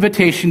an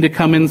invitation to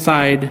come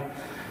inside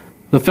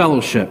the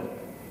fellowship.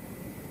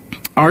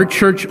 Our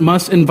church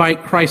must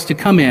invite Christ to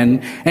come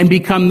in and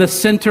become the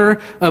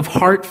center of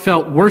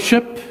heartfelt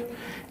worship,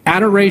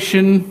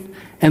 adoration,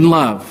 and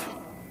love.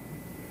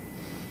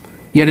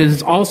 Yet it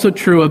is also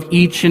true of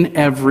each and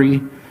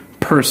every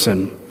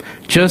person,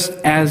 just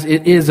as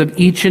it is of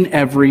each and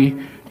every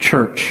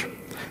church.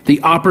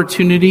 The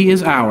opportunity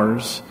is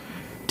ours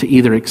to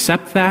either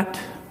accept that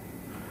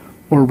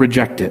or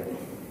reject it.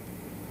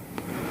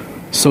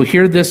 So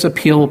hear this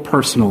appeal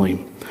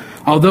personally.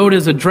 Although it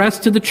is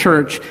addressed to the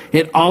church,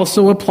 it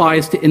also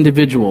applies to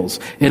individuals.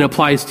 It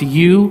applies to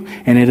you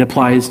and it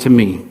applies to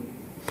me.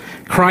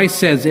 Christ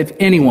says, if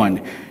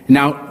anyone...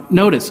 Now,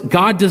 notice,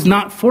 God does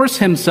not force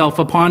himself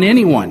upon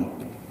anyone.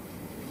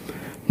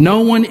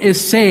 No one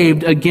is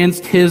saved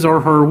against his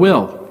or her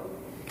will.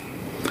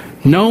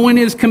 No one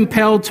is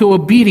compelled to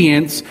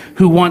obedience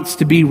who wants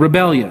to be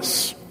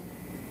rebellious.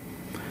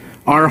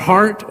 Our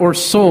heart or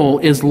soul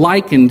is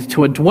likened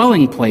to a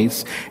dwelling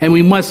place, and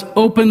we must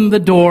open the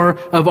door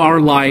of our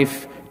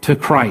life to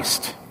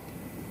Christ.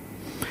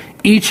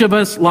 Each of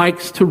us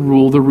likes to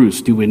rule the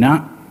roost, do we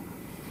not?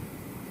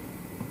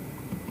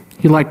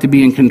 You like to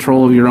be in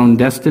control of your own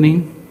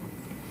destiny,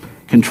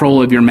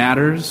 control of your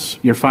matters,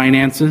 your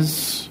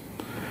finances,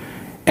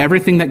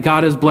 everything that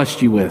God has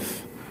blessed you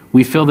with.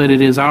 We feel that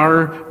it is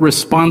our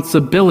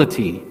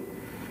responsibility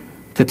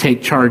to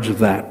take charge of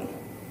that.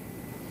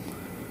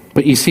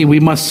 But you see, we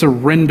must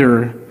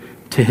surrender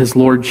to his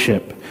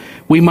lordship.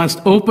 We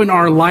must open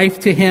our life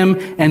to him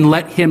and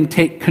let him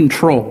take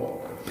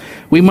control.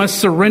 We must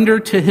surrender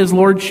to his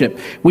lordship.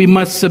 We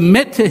must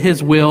submit to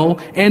his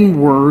will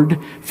and word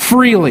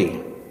freely.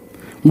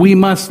 We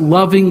must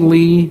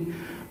lovingly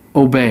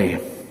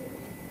obey.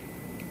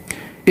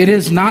 It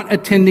is not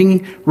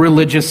attending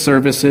religious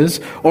services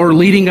or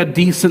leading a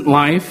decent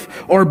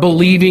life or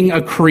believing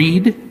a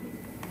creed.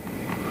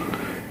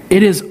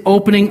 It is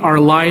opening our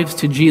lives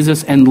to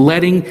Jesus and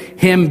letting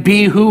him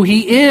be who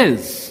he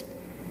is.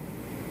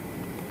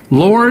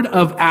 Lord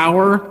of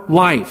our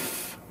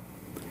life.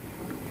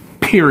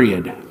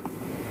 Period.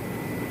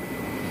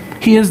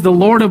 He is the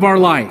Lord of our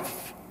life.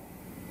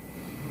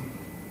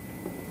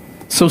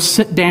 So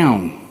sit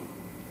down,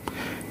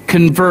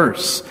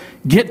 converse,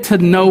 get to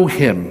know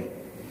him.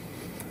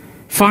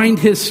 Find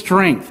his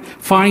strength,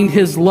 find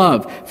his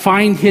love,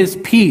 find his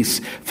peace,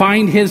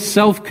 find his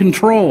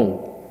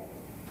self-control.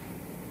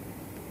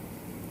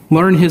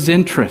 Learn his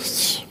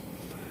interests.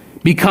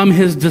 Become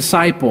his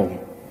disciple.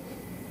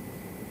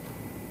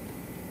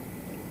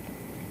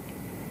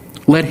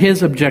 Let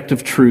his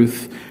objective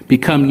truth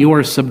become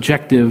your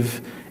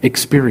subjective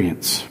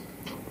experience.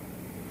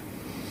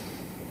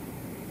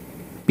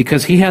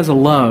 Because he has a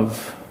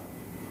love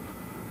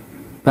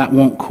that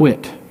won't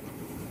quit.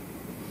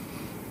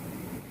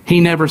 He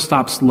never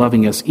stops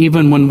loving us,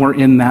 even when we're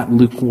in that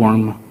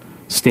lukewarm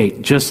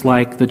state, just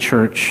like the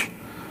church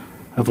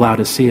of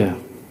Laodicea.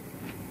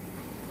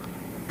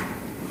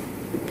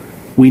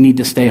 We need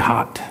to stay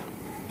hot.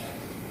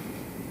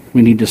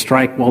 We need to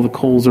strike while the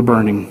coals are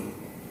burning.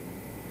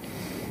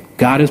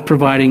 God is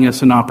providing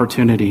us an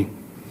opportunity.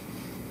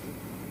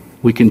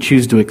 We can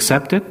choose to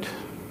accept it,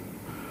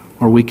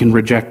 or we can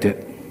reject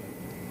it.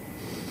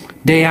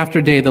 Day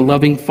after day, the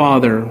loving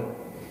Father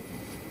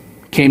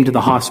came to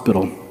the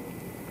hospital,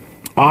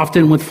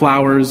 often with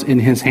flowers in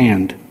his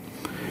hand.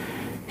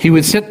 He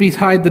would sit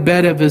beside the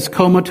bed of his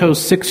comatose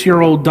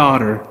 6-year-old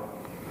daughter,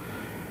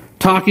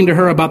 talking to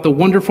her about the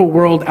wonderful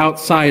world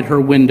outside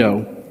her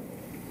window.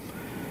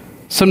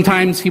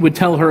 Sometimes he would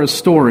tell her a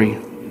story,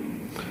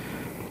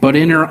 but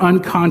in her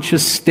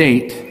unconscious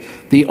state,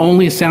 the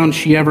only sound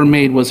she ever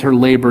made was her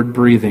labored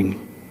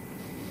breathing.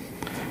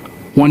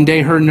 One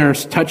day her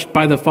nurse, touched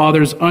by the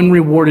father's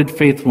unrewarded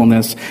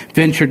faithfulness,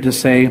 ventured to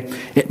say,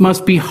 "It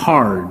must be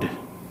hard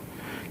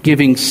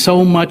giving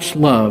so much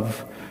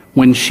love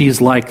when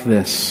she's like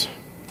this."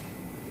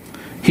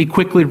 He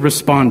quickly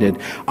responded,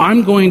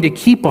 "I'm going to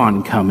keep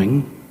on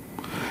coming,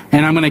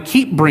 and I'm going to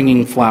keep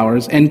bringing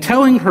flowers and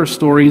telling her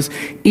stories,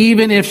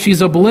 even if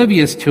she's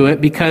oblivious to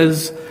it,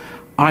 because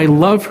I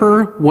love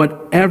her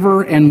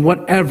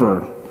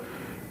whatever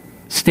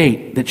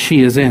state that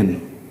she is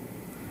in,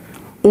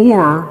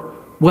 or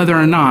whether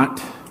or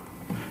not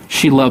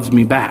she loves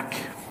me back."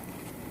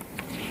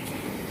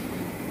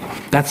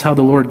 That's how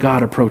the Lord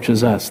God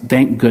approaches us.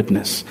 Thank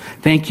goodness.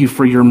 Thank you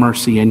for your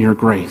mercy and your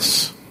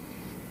grace.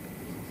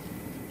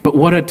 But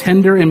what a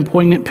tender and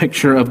poignant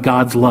picture of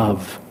God's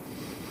love.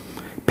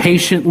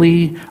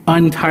 Patiently,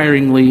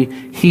 untiringly,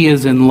 he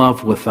is in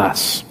love with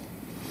us.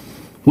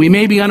 We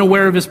may be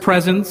unaware of his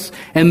presence,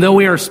 and though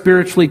we are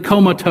spiritually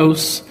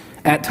comatose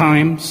at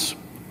times,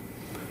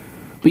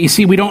 but you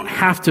see, we don't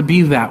have to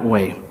be that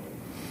way.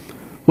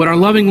 What our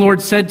loving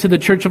Lord said to the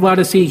church of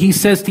Laodicea, he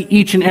says to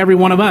each and every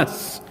one of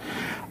us,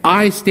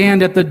 I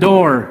stand at the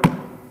door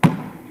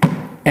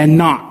and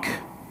knock.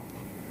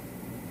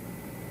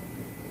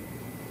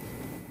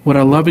 What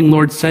our loving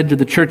Lord said to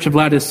the church of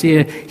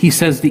Laodicea, he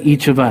says to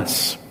each of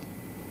us.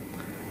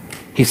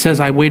 He says,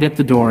 I wait at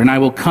the door, and I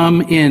will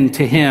come in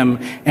to him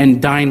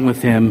and dine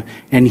with him,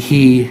 and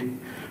he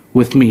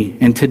with me.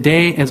 And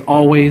today, as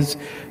always,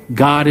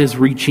 God is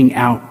reaching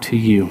out to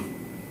you.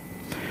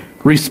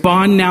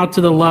 Respond now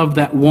to the love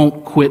that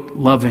won't quit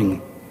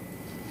loving.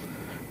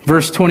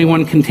 Verse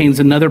 21 contains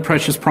another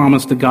precious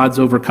promise to God's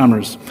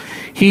overcomers.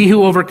 He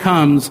who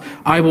overcomes,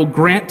 I will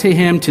grant to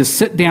him to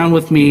sit down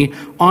with me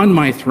on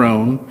my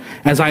throne,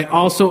 as I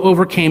also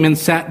overcame and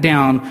sat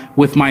down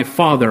with my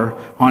Father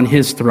on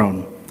his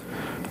throne.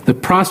 The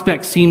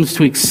prospect seems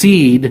to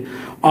exceed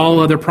all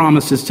other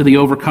promises to the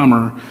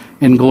overcomer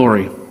in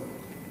glory.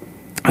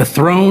 A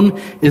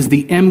throne is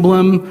the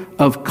emblem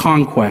of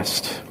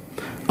conquest,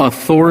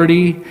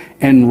 authority,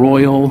 and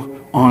royal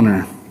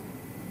honor.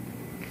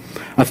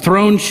 A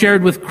throne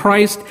shared with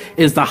Christ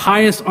is the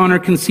highest honor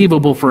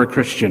conceivable for a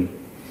Christian.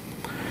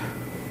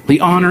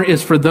 The honor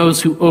is for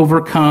those who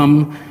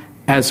overcome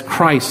as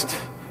Christ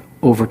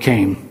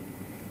overcame.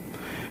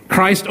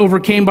 Christ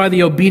overcame by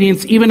the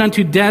obedience even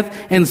unto death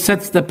and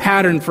sets the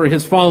pattern for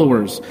his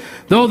followers.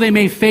 Though they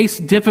may face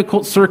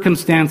difficult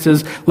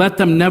circumstances, let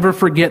them never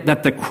forget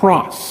that the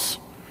cross,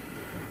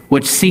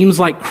 which seems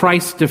like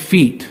Christ's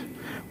defeat,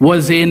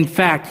 was in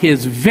fact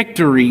his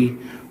victory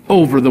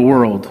over the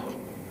world.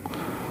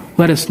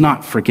 Let us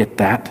not forget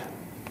that.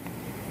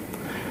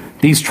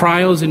 These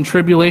trials and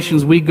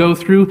tribulations we go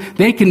through,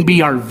 they can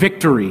be our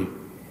victory.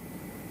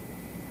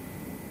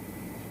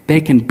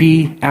 They can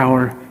be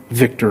our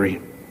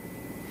victory.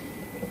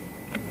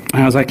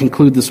 As I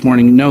conclude this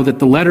morning, know that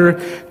the letter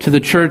to the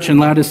church in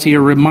Laodicea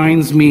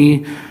reminds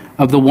me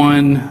of the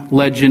one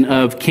legend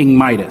of King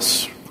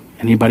Midas.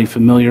 Anybody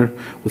familiar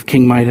with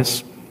King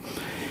Midas?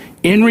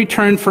 In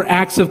return for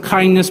acts of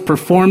kindness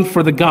performed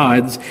for the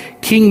gods,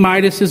 King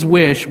Midas's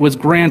wish was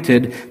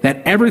granted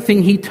that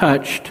everything he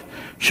touched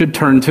should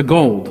turn to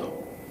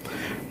gold.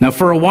 Now,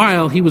 for a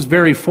while, he was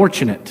very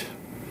fortunate,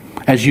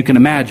 as you can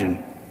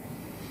imagine.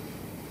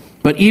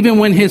 But even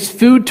when his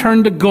food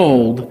turned to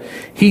gold,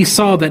 he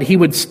saw that he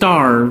would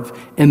starve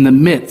in the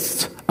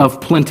midst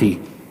of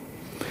plenty.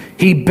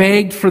 He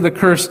begged for the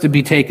curse to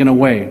be taken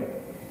away.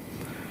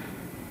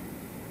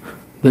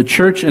 The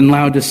church in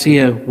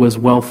Laodicea was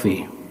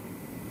wealthy.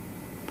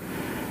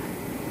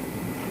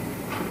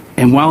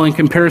 And while in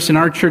comparison,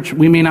 our church,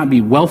 we may not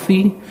be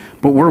wealthy,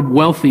 but we're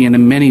wealthy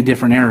in many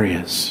different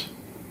areas.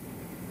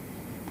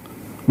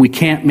 We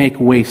can't make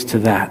waste to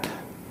that.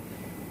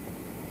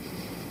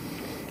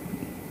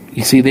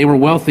 You see, they were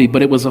wealthy,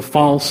 but it was a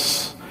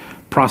false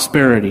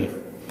prosperity.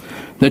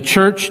 The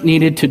church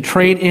needed to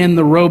trade in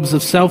the robes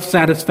of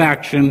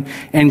self-satisfaction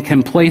and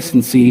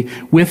complacency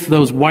with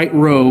those white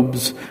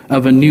robes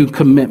of a new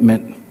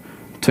commitment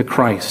to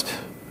Christ.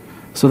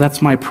 So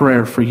that's my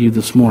prayer for you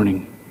this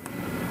morning.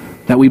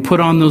 That we put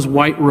on those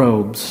white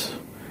robes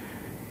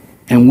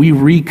and we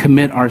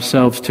recommit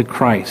ourselves to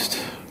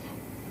Christ.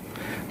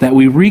 That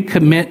we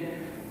recommit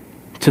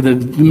to the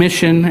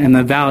mission and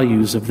the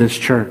values of this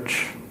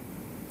church.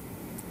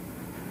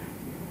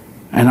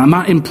 And I'm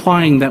not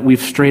implying that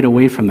we've strayed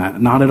away from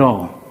that. Not at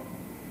all.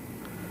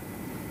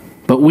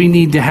 But we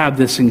need to have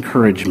this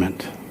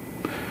encouragement.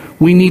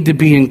 We need to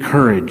be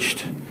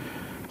encouraged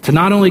to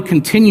not only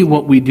continue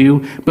what we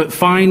do, but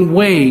find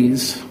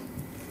ways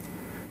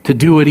to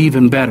do it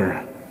even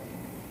better.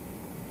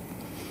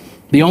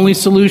 The only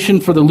solution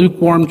for the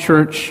lukewarm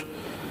church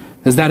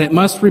is that it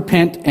must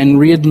repent and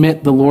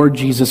readmit the Lord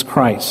Jesus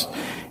Christ.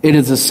 It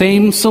is the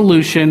same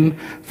solution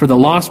for the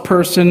lost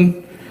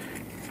person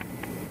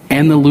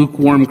and the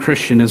lukewarm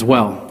Christian as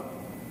well.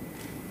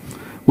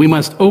 We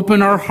must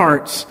open our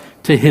hearts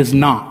to his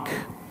knock.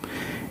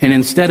 And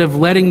instead of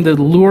letting the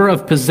lure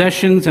of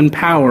possessions and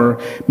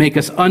power make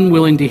us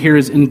unwilling to hear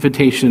his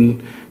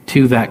invitation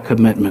to that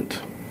commitment.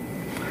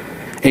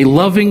 A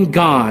loving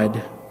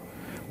God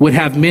would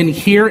have men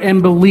hear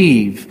and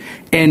believe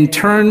and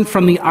turn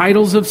from the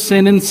idols of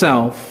sin and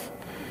self,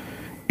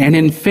 and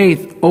in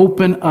faith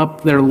open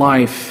up their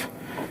life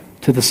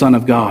to the Son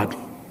of God,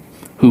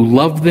 who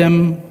loved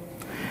them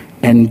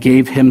and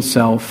gave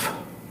himself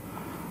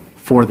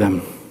for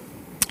them.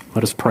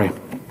 Let us pray.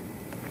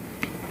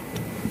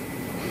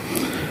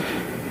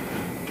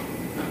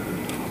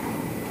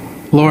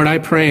 Lord, I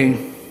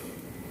pray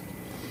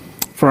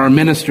for our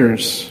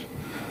ministers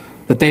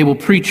that they will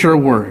preach your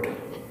word.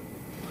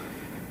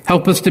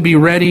 Help us to be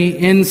ready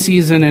in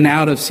season and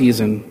out of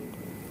season.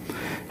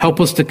 Help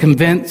us to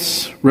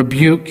convince,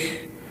 rebuke,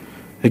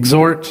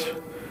 exhort,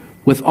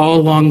 with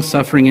all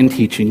long-suffering and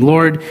teaching.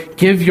 Lord,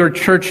 give your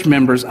church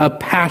members a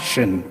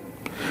passion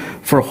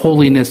for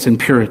holiness and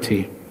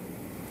purity.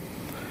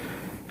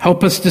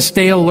 Help us to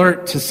stay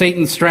alert to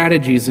Satan's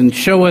strategies and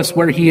show us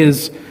where he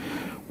is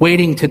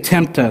waiting to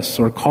tempt us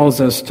or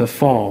cause us to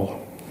fall.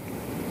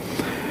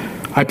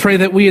 I pray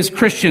that we as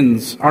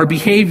Christians, our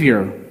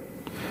behavior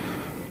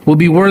will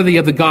be worthy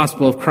of the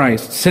gospel of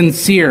Christ,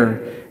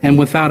 sincere and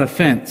without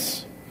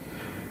offense.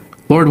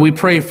 Lord, we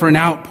pray for an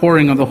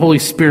outpouring of the Holy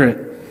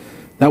Spirit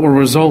that will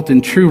result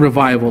in true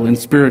revival and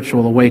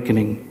spiritual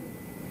awakening.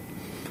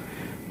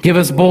 Give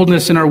us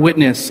boldness in our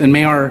witness, and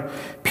may our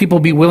people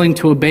be willing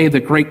to obey the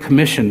Great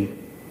Commission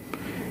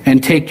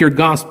and take your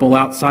gospel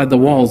outside the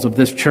walls of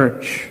this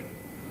church.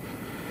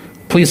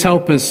 Please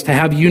help us to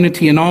have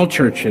unity in all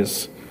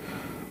churches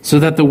so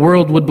that the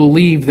world would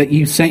believe that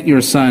you sent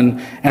your Son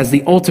as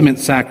the ultimate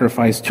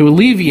sacrifice to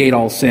alleviate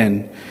all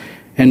sin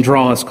and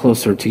draw us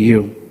closer to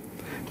you.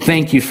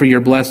 Thank you for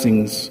your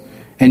blessings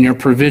and your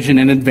provision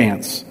in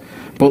advance.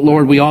 But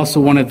Lord, we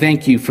also want to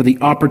thank you for the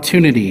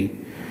opportunity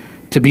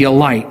to be a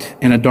light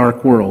in a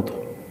dark world.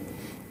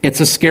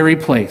 It's a scary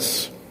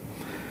place,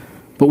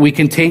 but we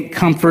can take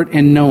comfort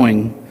in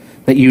knowing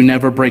that you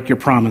never break your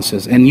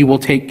promises and you will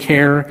take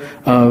care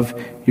of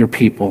your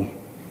people.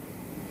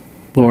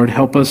 Lord,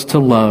 help us to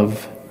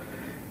love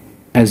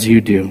as you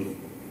do.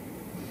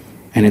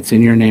 And it's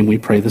in your name we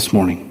pray this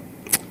morning.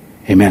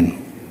 Amen.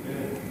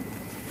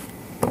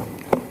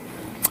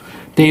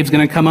 Dave's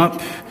going to come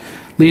up,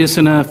 lead us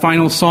in a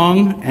final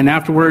song, and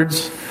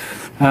afterwards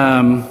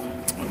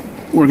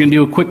we're going to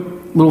do a quick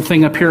little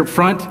thing up here up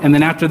front, and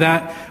then after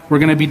that we're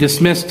going to be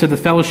dismissed to the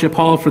fellowship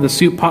hall for the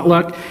soup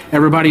potluck.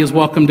 Everybody is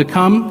welcome to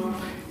come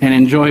and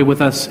enjoy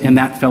with us in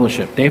that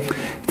fellowship. Dave?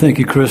 Thank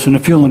you, Chris. And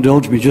if you'll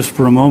indulge me just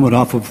for a moment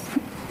off of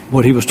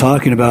what he was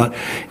talking about,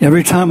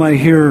 every time I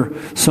hear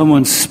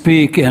someone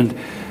speak and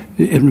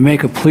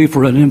make a plea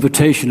for an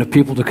invitation of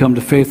people to come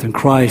to faith in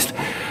Christ,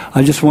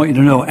 I just want you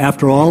to know,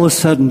 after all is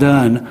said and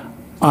done,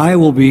 I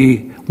will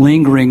be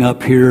lingering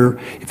up here.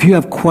 If you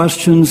have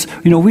questions,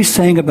 we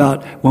sang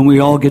about when we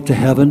all get to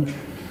heaven.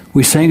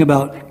 We sang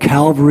about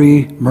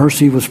Calvary,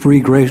 mercy was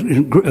free,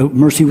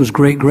 mercy was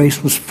great,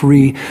 grace was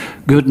free,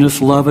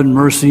 goodness, love, and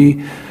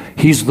mercy.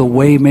 He's the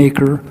way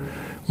maker.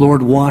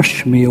 Lord,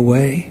 wash me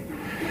away.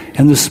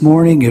 And this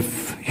morning,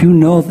 if you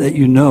know that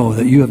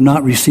you have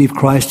not received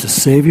Christ as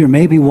Savior,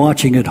 maybe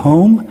watching at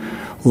home,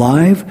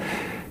 live,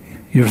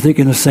 you're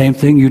thinking the same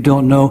thing, you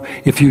don't know.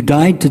 If you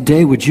died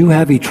today, would you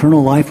have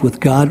eternal life with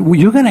God? Well,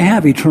 you're going to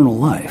have eternal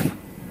life.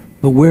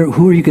 But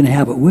who are you going to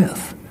have it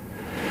with?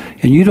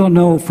 And you don't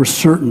know for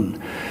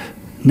certain.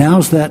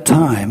 Now's that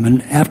time.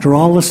 And after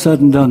all is said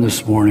and done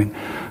this morning,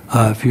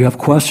 if you have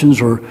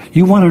questions or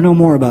you want to know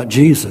more about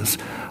Jesus,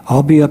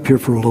 I'll be up here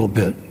for a little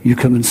bit. You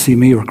come and see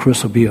me, or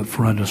Chris will be up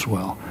front as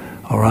well.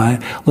 All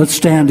right? Let's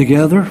stand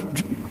together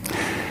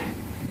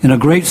in a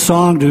great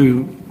song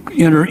to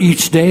enter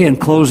each day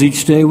and close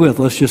each day with.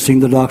 Let's just sing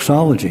the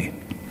doxology.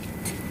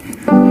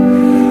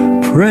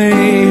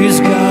 Praise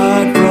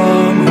God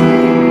from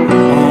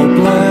whom all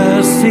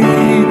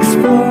blessings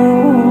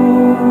flow.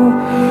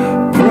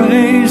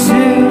 Praise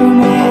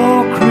Him,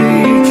 all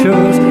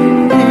creatures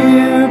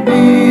here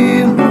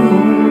below.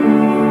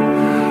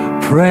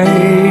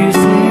 Praise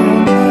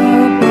Him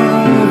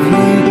above,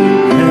 ye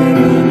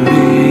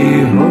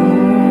heavenly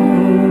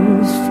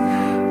hosts.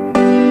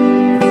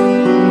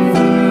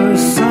 The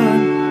Son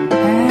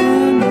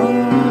and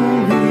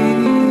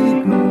Holy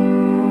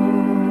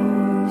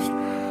Ghost.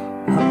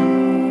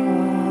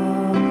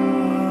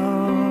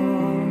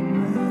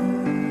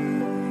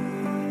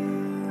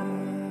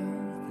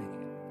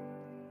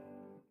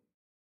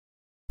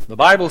 The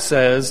Bible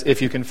says,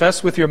 if you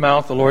confess with your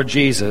mouth the Lord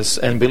Jesus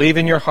and believe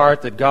in your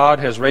heart that God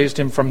has raised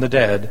him from the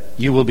dead,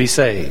 you will be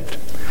saved.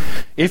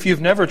 If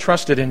you've never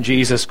trusted in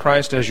Jesus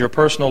Christ as your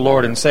personal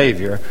Lord and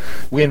Savior,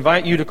 we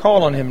invite you to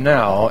call on him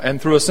now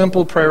and through a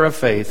simple prayer of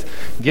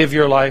faith, give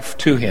your life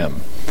to him.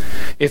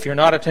 If you're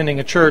not attending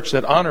a church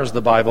that honors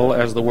the Bible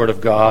as the Word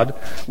of God,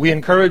 we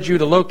encourage you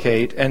to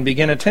locate and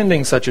begin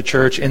attending such a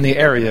church in the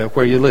area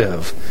where you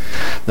live.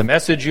 The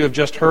message you have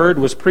just heard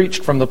was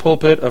preached from the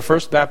pulpit of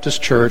First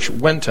Baptist Church,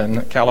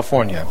 Winton,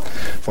 California.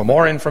 For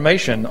more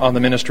information on the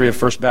ministry of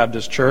First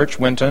Baptist Church,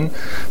 Winton,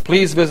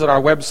 please visit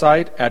our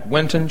website at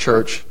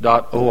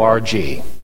wintonchurch.org.